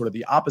being sort of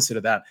the opposite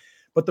of that.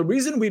 But the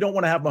reason we don't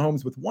want to have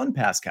Mahomes with 1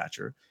 pass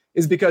catcher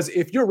is because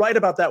if you're right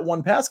about that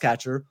 1 pass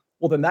catcher,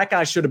 well, then that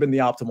guy should have been the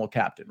optimal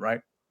captain,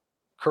 right?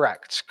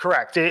 Correct.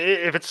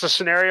 If it's a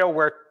scenario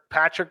where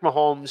Patrick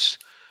Mahomes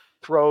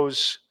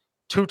throws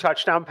 2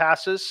 touchdown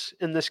passes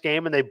in this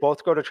game and they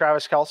both go to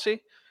Travis Kelce,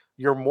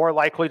 you're more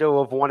likely to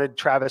have wanted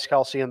Travis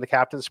Kelce in the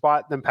captain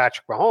spot than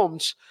Patrick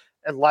Mahomes,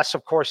 unless,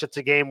 of course, it's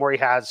a game where he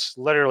has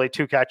literally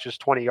 2 catches,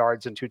 20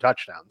 yards, and 2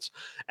 touchdowns.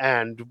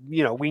 And,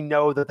 we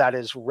know that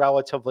is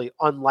relatively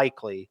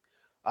unlikely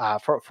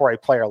for a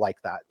player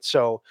like that.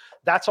 So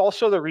that's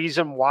also the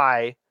reason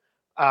why,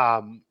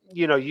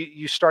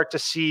 you start to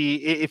see,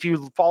 if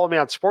you follow me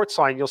on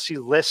Sportsline, you'll see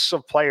lists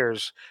of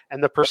players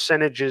and the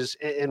percentages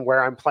in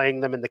where I'm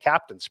playing them in the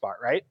captain spot,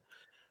 right?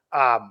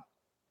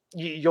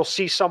 You'll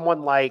see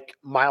someone like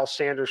Miles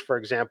Sanders, for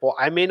example.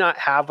 I may not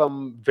have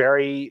him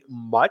very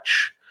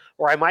much,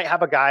 or I might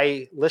have a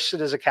guy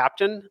listed as a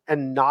captain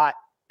and not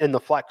in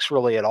the flex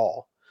really at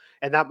all.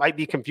 And that might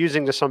be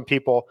confusing to some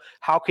people.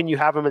 How can you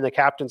have him in the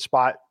captain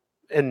spot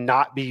and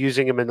not be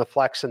using him in the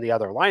flex in the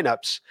other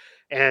lineups?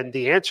 And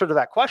the answer to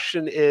that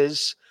question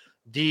is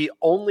the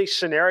only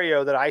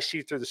scenario that I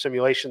see through the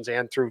simulations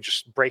and through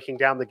just breaking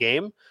down the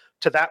game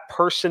to that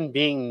person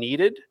being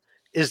needed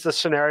is the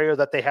scenario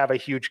that they have a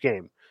huge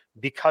game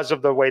because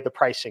of the way the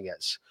pricing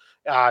is.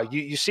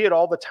 You see it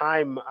all the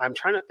time. I'm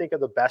trying to think of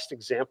the best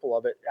example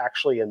of it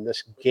actually in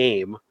this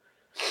game.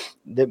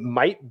 That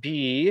might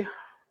be, let's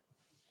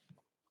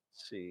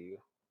see.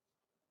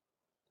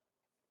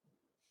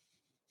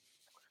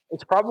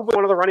 It's probably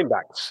one of the running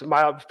backs.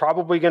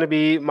 Probably going to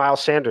be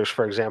Miles Sanders,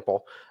 for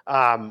example.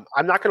 I'm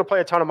not going to play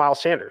a ton of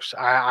Miles Sanders.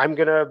 I'm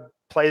going to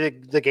play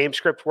the game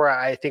script where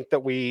I think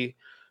that we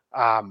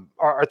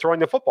are throwing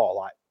the football a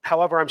lot.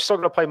 However, I'm still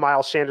going to play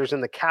Miles Sanders in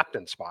the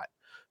captain spot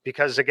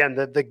because, again,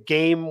 the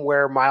game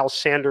where Miles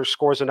Sanders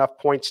scores enough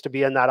points to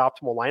be in that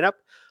optimal lineup,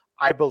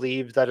 I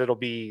believe that it'll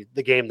be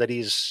the game that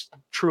he's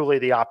truly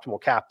the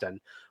optimal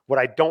captain. What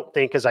I don't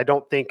think is a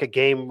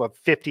game of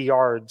 50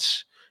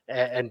 yards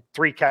and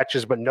 3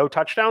 catches but no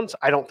touchdowns,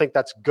 I don't think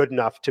that's good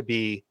enough to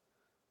be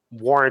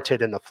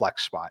warranted in the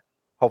flex spot.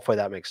 Hopefully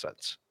that makes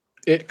sense.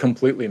 It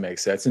completely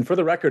makes sense. And for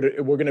the record,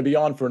 we're going to be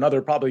on for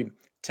another probably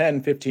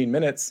 10, 15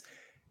 minutes.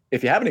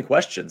 If you have any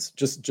questions,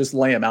 just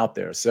lay them out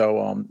there.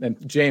 So, and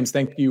James,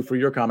 thank you for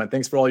your comment.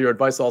 Thanks for all your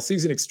advice all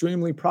season.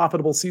 Extremely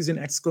profitable season, !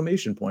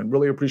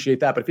 Really appreciate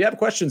that. But if you have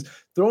questions,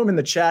 throw them in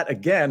the chat.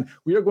 Again,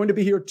 we are going to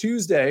be here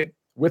Tuesday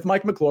with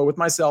Mike McClure, with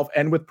myself,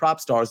 and with Prop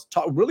Stars,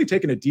 really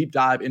taking a deep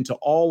dive into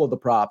all of the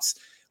props,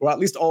 or at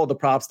least all of the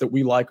props that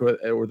we like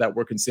or that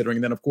we're considering.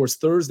 And then, of course,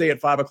 Thursday at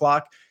 5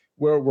 o'clock,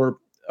 where we're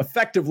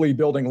effectively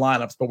building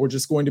lineups, but we're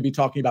just going to be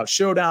talking about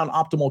showdown,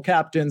 optimal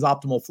captains,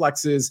 optimal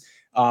flexes,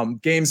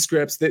 game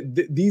scripts,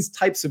 these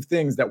types of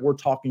things that we're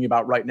talking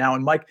about right now.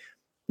 And Mike,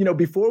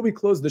 before we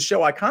close the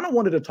show, I kind of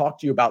wanted to talk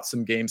to you about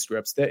some game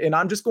scripts and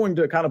I'm just going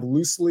to kind of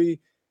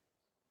loosely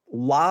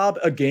lob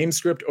a game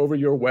script over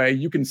your way.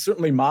 You can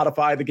certainly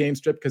modify the game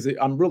script because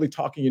I'm really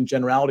talking in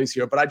generalities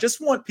here, but I just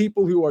want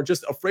people who are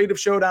just afraid of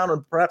showdown or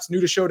perhaps new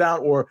to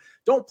showdown or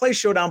don't play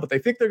showdown, but they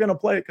think they're going to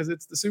play it because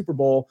it's the Super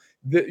Bowl,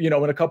 in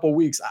a couple of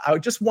weeks. I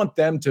just want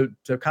them to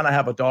kind of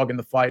have a dog in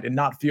the fight and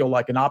not feel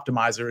like an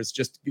optimizer is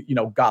just,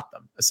 got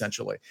them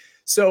essentially.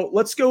 So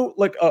let's go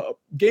like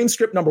game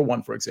script number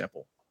 1, for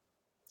example.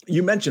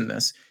 You mentioned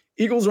this.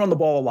 Eagles run the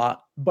ball a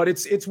lot, but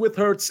it's with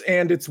Hurts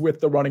and it's with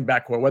the running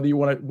back core.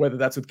 Whether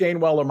that's with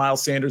Gainwell or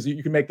Miles Sanders,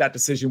 you can make that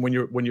decision when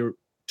you're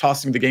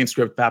tossing the game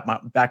script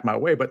back my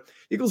way. But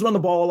Eagles run the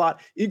ball a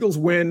lot. Eagles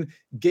win.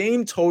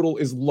 Game total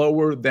is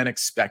lower than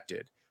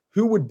expected.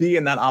 Who would be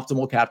in that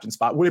optimal captain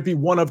spot? Would it be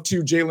one of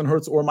two, Jalen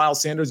Hurts or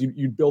Miles Sanders?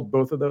 You'd build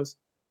both of those?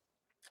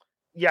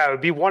 Yeah, it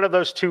would be one of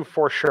those two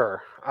for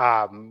sure.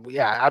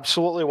 Yeah,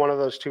 absolutely one of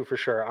those two for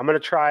sure. I'm going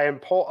to try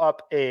and pull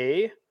up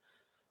a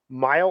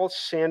Miles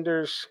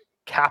Sanders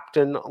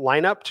captain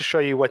lineup to show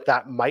you what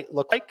that might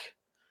look like.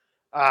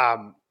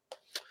 A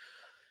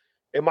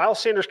Miles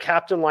Sanders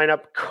captain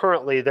lineup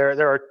currently,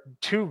 there are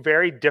two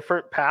very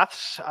different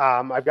paths.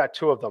 I've got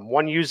two of them.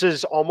 One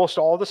uses almost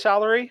all the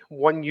salary.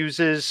 One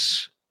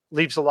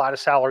leaves a lot of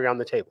salary on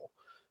the table.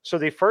 So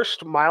the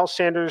first Miles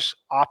Sanders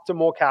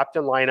optimal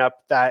captain lineup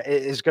that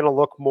is going to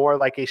look more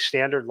like a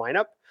standard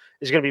lineup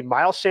is going to be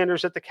Miles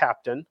Sanders at the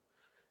captain.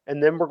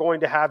 And then we're going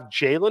to have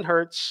Jalen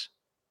Hurts,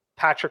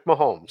 Patrick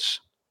Mahomes.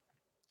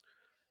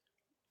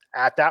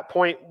 At that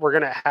point, we're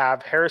going to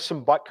have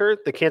Harrison Butker,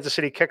 the Kansas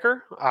City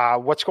kicker.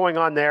 What's going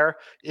on there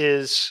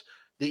is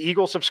the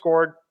Eagles have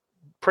scored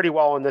pretty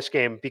well in this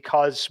game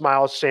because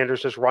Miles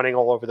Sanders is running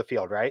all over the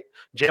field, right?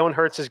 Jalen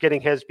Hurts is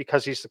getting his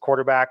because he's the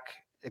quarterback,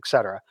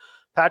 etc.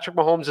 Patrick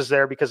Mahomes is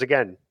there because,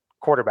 again,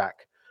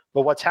 quarterback.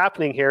 But what's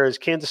happening here is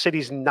Kansas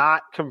City's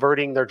not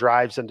converting their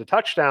drives into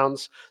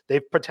touchdowns.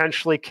 They've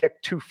potentially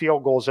kicked 2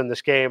 field goals in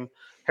this game.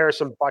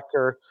 Harrison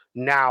Butker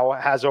now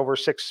has over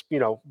 6,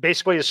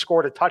 basically has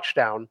scored a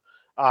touchdown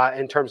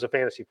in terms of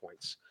fantasy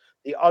points.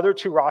 The other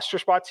 2 roster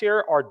spots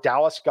here are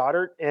Dallas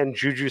Goedert and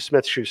Juju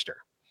Smith-Schuster.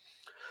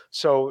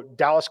 So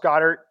Dallas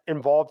Goedert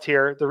involved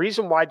here. The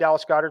reason why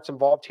Dallas Goedert's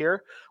involved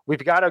here,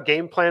 we've got a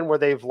game plan where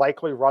they've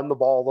likely run the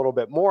ball a little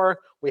bit more.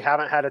 We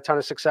haven't had a ton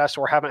of success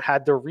or haven't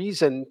had the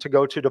reason to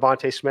go to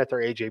Devontae Smith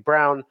or A.J.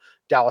 Brown.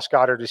 Dallas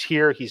Goedert is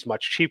here. He's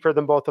much cheaper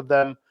than both of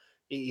them.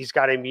 He's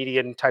got a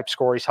median type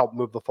score. He's helped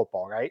move the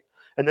football, right?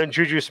 And then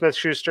Juju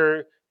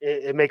Smith-Schuster,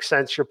 it makes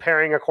sense. You're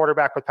pairing a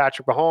quarterback with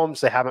Patrick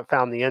Mahomes. They haven't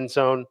found the end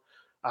zone.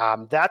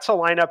 That's a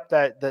lineup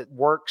that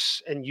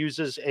works and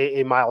uses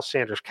a Miles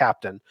Sanders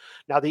captain.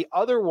 Now, the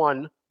other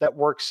one that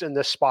works in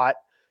this spot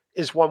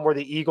is one where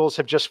the Eagles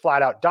have just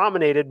flat out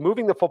dominated,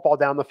 moving the football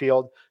down the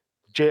field.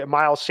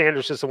 Miles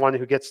Sanders is the one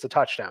who gets the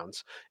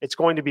touchdowns. It's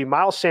going to be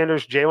Miles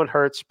Sanders, Jalen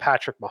Hurts,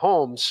 Patrick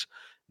Mahomes.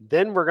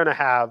 Then we're going to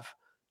have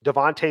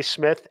Devontae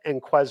Smith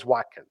and Quez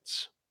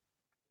Watkins.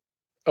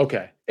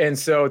 Okay. And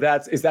so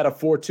is that a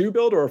 4-2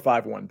 build or a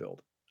 5-1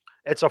 build?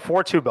 It's a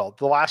 4-2 build.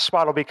 The last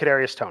spot will be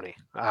Kadarius Toney.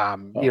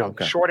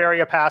 Okay. Short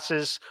area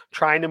passes,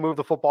 trying to move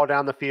the football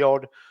down the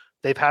field.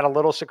 They've had a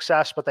little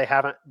success, but they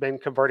haven't been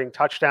converting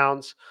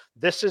touchdowns.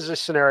 This is a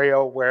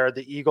scenario where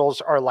the Eagles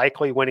are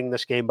likely winning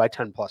this game by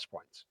 10 plus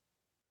points.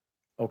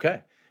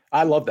 Okay.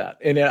 I love that.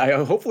 And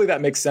hopefully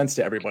that makes sense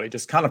to everybody,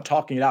 just kind of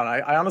talking it out.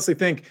 I honestly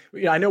think,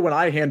 I know when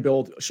I hand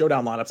build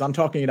showdown lineups, I'm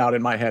talking it out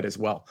in my head as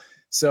well.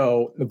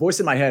 So the voice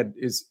in my head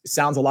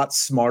sounds a lot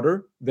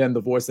smarter than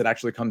the voice that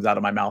actually comes out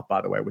of my mouth, by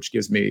the way, which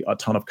gives me a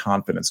ton of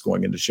confidence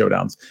going into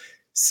showdowns.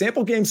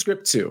 Sample game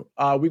script 2.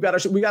 We got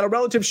a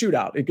relative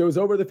shootout. It goes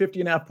over the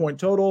 50.5 point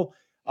total.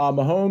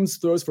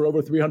 Mahomes throws for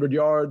over 300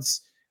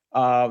 yards.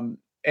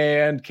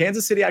 And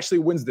Kansas City actually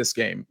wins this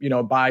game,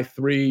 by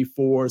 3,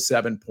 4,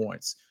 7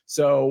 points.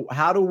 So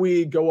how do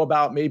we go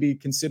about maybe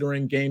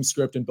considering game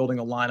script and building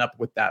a lineup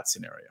with that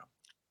scenario?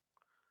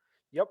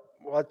 Yep.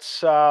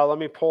 Let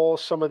me pull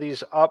some of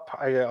these up.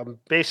 I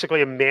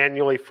basically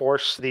manually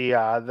force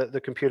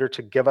the computer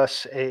to give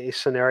us a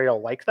scenario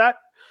like that.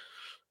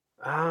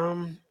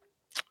 All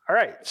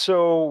right.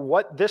 So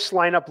what this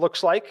lineup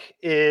looks like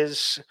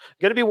is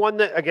going to be one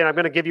that, again, I'm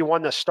going to give you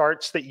one that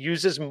starts that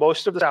uses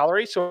most of the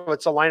salary. So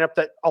it's a lineup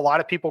that a lot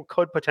of people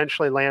could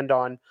potentially land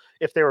on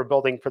if they were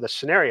building for the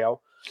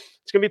scenario.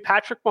 It's going to be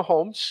Patrick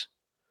Mahomes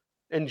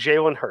and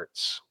Jalen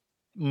Hurts.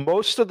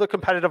 Most of the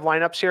competitive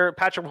lineups here,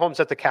 Patrick Mahomes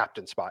at the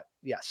captain spot.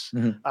 Yes.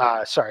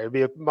 Mm-hmm. It'd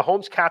be a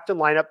Mahomes captain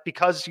lineup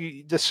because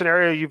the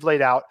scenario you've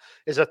laid out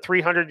is a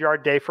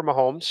 300-yard day for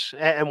Mahomes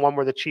and one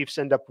where the Chiefs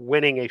end up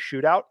winning a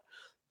shootout.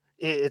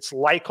 It's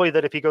likely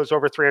that if he goes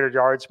over 300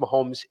 yards,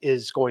 Mahomes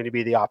is going to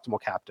be the optimal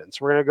captain. So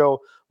we're going to go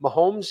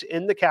Mahomes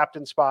in the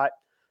captain spot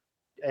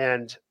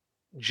and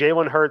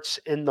Jalen Hurts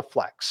in the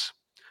flex.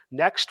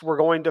 Next, we're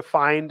going to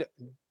find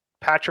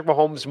Patrick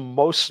Mahomes'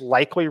 most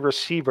likely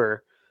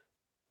receiver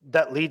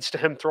that leads to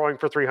him throwing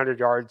for 300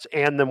 yards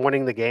and then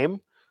winning the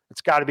game.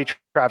 It's got to be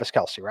Travis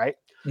Kelce, right?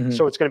 Mm-hmm.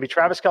 So it's going to be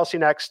Travis Kelce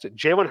next.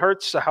 Jalen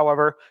Hurts,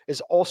 however,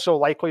 is also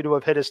likely to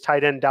have hit his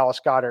tight end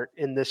Dallas Goedert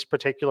in this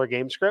particular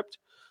game script.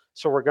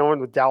 So we're going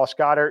with Dallas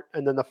Goedert.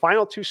 And then the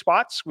final 2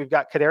 spots, we've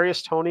got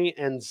Kadarius Toney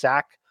and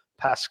Zach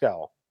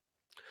Pascal.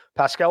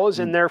 Pascal is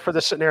in there for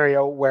the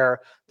scenario where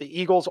the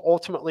Eagles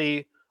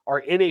ultimately are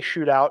in a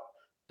shootout.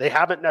 They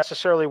haven't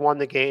necessarily won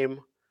the game.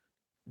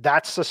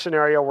 That's the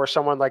scenario where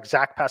someone like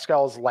Zach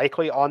Pascal is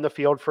likely on the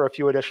field for a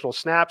few additional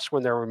snaps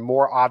when there are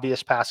more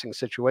obvious passing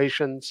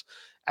situations.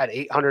 At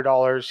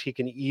 $800, he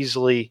can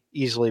easily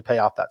pay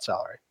off that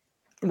salary.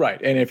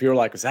 Right. And if you're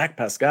like Zach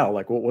Pascal,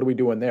 like, what are we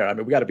doing there? I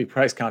mean, we got to be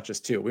price conscious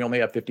too. We only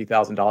have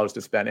 $50,000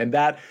 to spend. And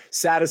that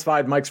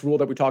satisfied Mike's rule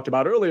that we talked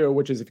about earlier,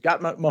 which is if you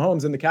got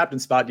Mahomes in the captain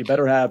spot, you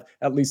better have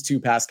at least 2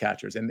 pass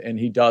catchers. And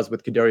he does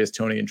with Kadarius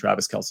Toney and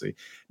Travis Kelce.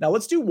 Now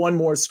let's do one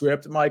more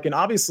script, Mike. And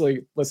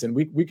obviously, listen,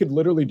 we could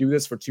literally do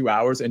this for 2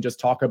 hours and just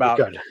talk about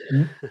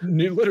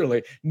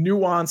literally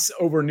nuance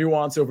over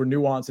nuance over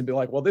nuance and be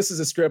like, well, this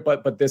is a script,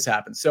 but this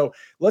happens. So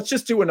let's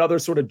just do another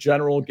sort of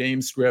general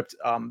game script.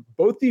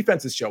 Both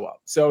defenses show up.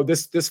 So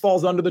this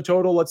falls under the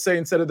total. Let's say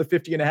instead of the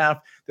 50.5,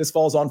 this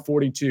falls on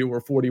 42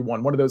 or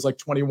 41. One of those like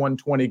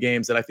 21-20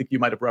 games that I think you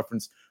might have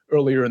referenced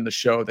earlier in the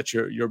show that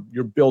you're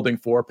building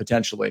for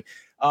potentially.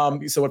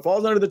 So it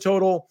falls under the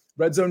total.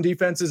 Red zone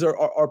defenses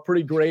are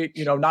pretty great.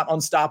 Not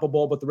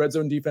unstoppable, but the red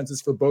zone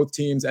defenses for both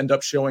teams end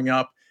up showing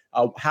up.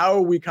 How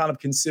are we kind of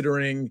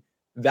considering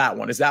that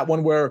one? Is that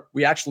one where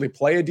we actually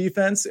play a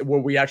defense,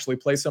 where we actually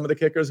play some of the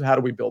kickers? How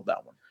do we build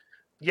that one?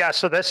 Yeah,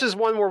 so this is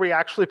one where we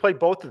actually play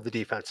both of the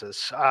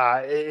defenses.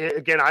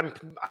 Again, I'm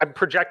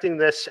projecting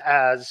this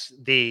as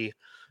the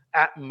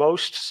at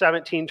most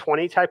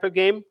 17-20 type of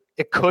game.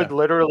 It could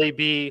literally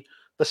be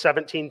the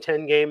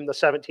 17-10 game, the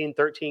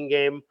 17-13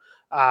 game,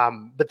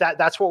 but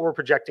that's what we're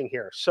projecting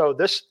here. So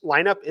this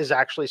lineup is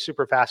actually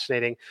super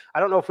fascinating. I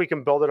don't know if we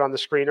can build it on the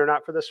screen or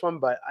not for this one,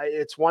 but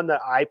it's one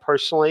that I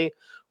personally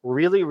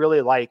really,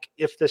 really like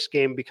if this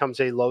game becomes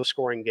a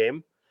low-scoring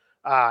game.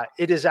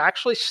 It is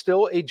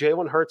still a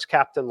Jalen Hurts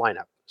captain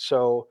lineup.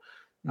 So,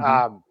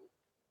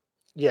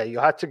 you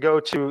have to go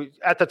to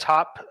at the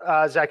top,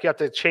 Zach, you have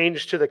to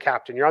change to the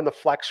captain. You're on the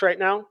flex right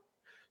now.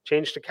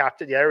 Change to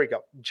captain. Yeah, there we go.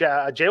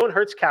 Jalen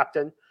Hurts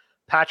captain.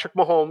 Patrick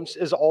Mahomes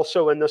is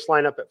also in this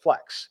lineup at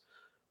flex.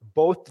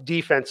 Both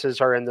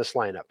defenses are in this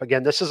lineup.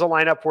 Again, this is a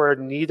lineup where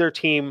neither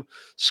team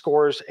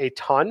scores a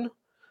ton.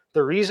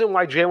 The reason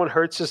why Jalen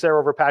Hurts is there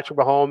over Patrick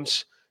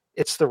Mahomes,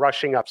 it's the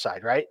rushing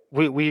upside, right?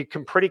 We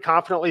can pretty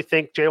confidently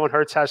think Jalen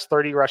Hurts has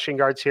 30 rushing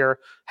yards here,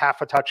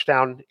 half a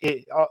touchdown,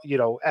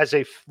 as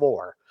a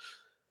floor.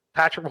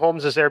 Patrick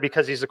Mahomes is there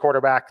because he's the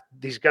quarterback.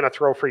 He's going to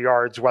throw for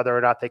yards, whether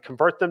or not they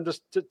convert them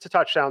to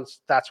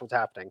touchdowns. That's what's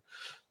happening.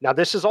 Now,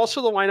 this is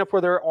also the lineup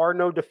where there are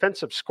no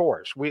defensive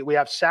scores. We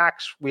have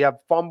sacks, we have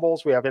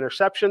fumbles, we have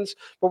interceptions,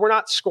 but we're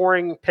not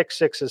scoring pick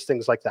sixes,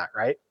 things like that,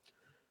 right?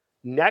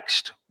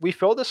 Next, we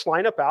fill this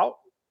lineup out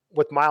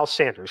with Miles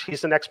Sanders.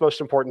 He's the next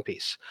most important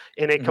piece.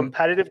 In a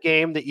competitive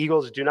game, the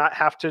Eagles do not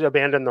have to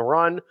abandon the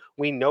run.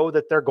 We know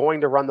that they're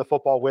going to run the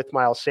football with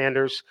Miles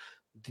Sanders.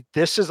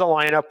 This is a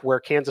lineup where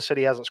Kansas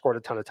City hasn't scored a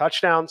ton of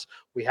touchdowns.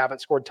 We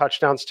haven't scored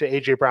touchdowns to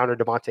A.J. Brown or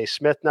Devontae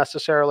Smith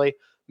necessarily.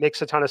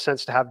 Makes a ton of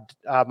sense to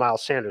have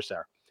Miles Sanders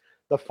there.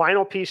 The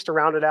final piece to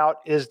round it out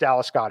is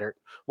Dallas Goedert.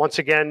 Once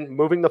again,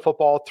 moving the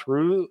football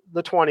through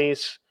the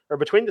 20s or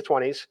between the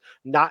 20s,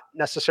 not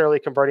necessarily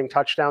converting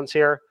touchdowns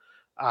here.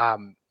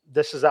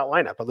 This is that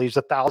lineup. It leaves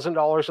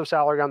 $1,000 of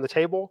salary on the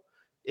table.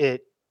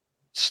 It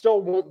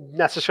still won't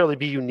necessarily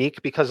be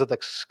unique because of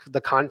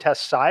the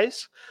contest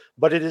size,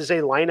 but it is a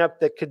lineup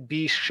that could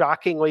be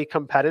shockingly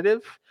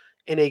competitive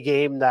in a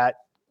game that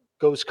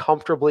goes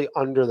comfortably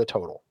under the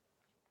total.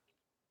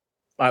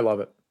 I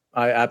love it.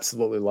 I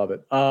absolutely love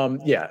it.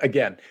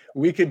 Again,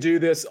 we could do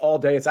this all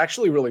day. It's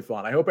actually really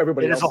fun. I hope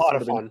everybody else is a lot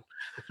of fun.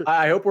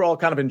 I hope we're all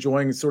kind of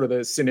enjoying sort of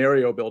the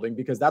scenario building,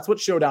 because that's what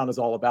Showdown is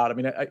all about. I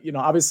mean,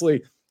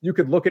 obviously you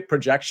could look at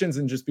projections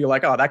and just be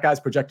like, oh, that guy's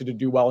projected to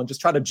do well, and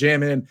just try to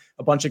jam in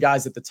a bunch of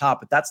guys at the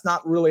top. But that's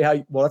not really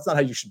that's not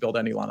how you should build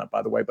any lineup,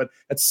 by the way, but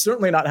that's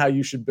certainly not how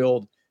you should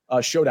build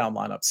a Showdown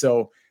lineup.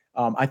 So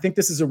I think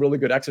this is a really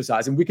good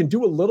exercise, and we can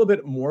do a little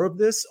bit more of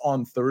this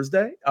on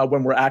Thursday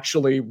when we're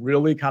actually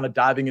really kind of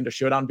diving into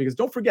Showdown, because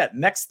don't forget,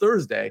 next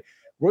Thursday,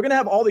 we're going to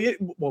have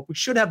we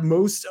should have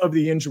most of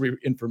the injury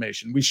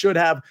information. We should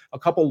have a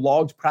couple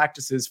logged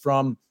practices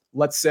from,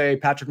 let's say,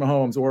 Patrick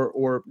Mahomes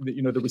or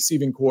the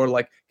receiving core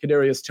like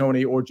Kadarius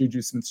Toney or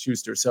Juju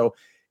Smith-Schuster. So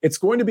it's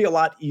going to be a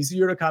lot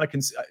easier to kind of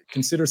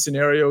consider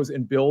scenarios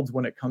and builds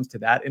when it comes to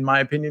that, in my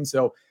opinion.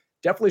 So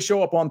definitely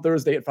show up on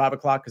Thursday at 5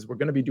 o'clock, because we're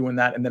going to be doing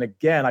that. And then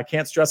again, I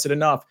can't stress it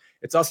enough.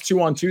 It's us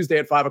two on Tuesday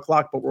at 5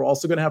 o'clock, but we're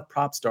also going to have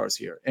Prop Stars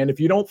here. And if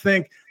you don't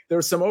think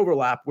there's some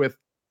overlap with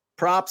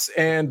props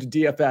and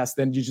DFS,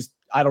 then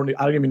I don't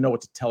even know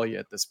what to tell you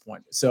at this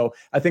point. So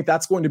I think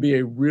that's going to be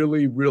a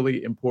really,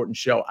 really important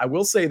show. I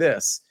will say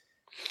this.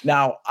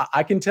 Now,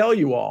 I can tell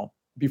you all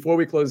before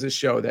we close this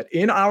show that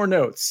in our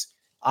notes,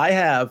 I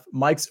have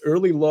Mike's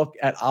early look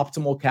at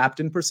optimal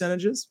captain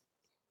percentages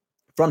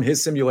from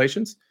his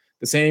simulations.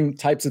 The same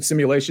types of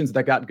simulations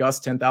that got Gus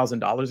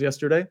 $10,000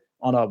 yesterday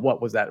on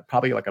what was that?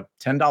 Probably like a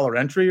 $10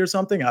 entry or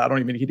something.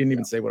 He didn't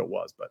even say what it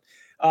was, but,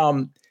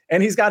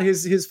 and he's got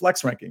his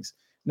flex rankings.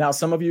 Now,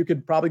 some of you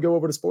could probably go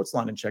over to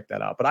Sportsline and check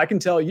that out, but I can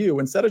tell you,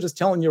 instead of just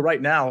telling you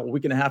right now, a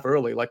week and a half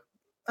early, like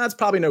that's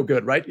probably no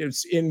good, right?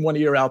 It's in one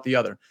ear, out the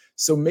other.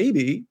 So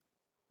maybe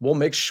we'll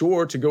make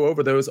sure to go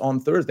over those on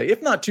Thursday,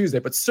 if not Tuesday,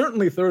 but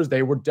certainly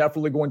Thursday. We're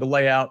definitely going to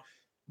lay out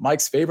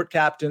Mike's favorite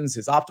captains,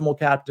 his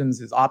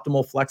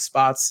optimal flex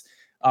spots,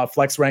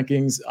 flex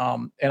rankings.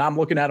 And I'm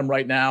looking at them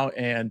right now,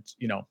 and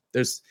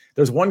there's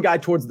one guy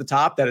towards the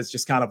top that is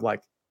just kind of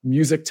like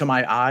music to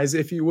my eyes,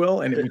 if you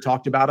will. And we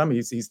talked about him.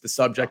 He's the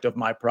subject of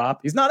my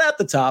prop. He's not at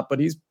the top, but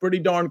he's pretty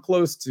darn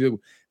close to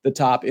the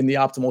top in the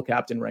optimal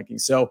captain ranking.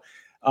 So,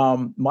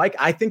 Mike,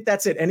 I think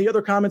that's it. Any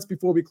other comments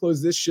before we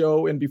close this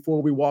show and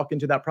before we walk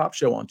into that prop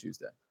show on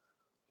Tuesday?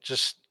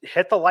 Just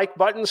hit the like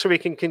button so we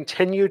can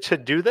continue to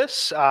do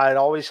this. It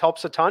always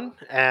helps a ton.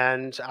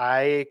 And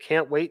I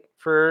can't wait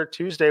for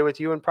Tuesday with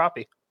you and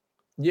Proppy.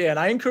 Yeah, and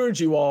I encourage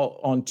you all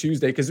on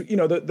Tuesday because,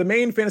 the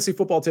main Fantasy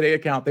Football Today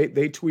account,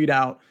 they tweet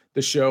out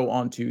the show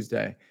on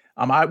Tuesday.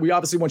 We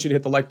obviously want you to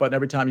hit the like button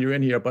every time you're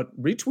in here, but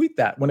retweet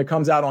that when it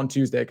comes out on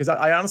Tuesday because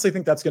I honestly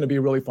think that's going to be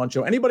a really fun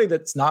show. Anybody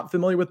that's not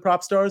familiar with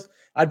PropStars,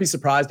 I'd be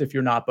surprised if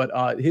you're not,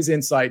 but his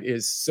insight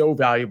is so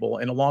valuable.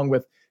 And along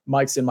with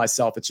Mike's and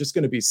myself, it's just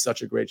going to be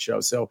such a great show.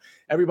 So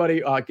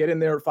everybody get in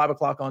there at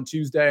 5:00 on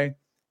Tuesday.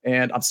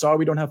 And I'm sorry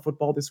we don't have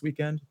football this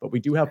weekend, but we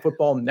do have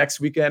football next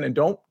weekend. And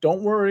don't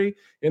worry,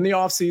 in the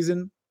off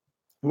season,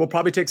 we'll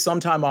probably take some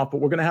time off, but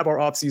we're going to have our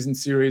off-season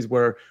series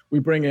where we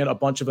bring in a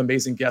bunch of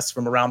amazing guests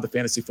from around the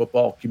fantasy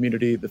football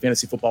community, the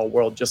fantasy football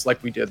world, just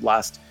like we did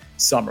last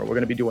summer. We're going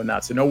to be doing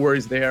that. So no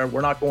worries there.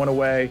 We're not going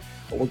away,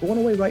 but we're going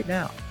away right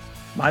now.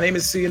 My name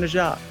is Sia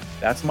Najat.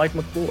 That's Mike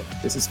McClure.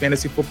 This is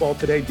Fantasy Football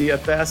Today,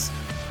 DFS.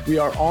 We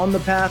are on the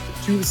path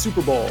to the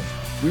Super Bowl.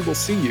 We will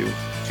see you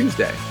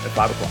Tuesday at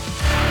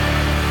 5:00.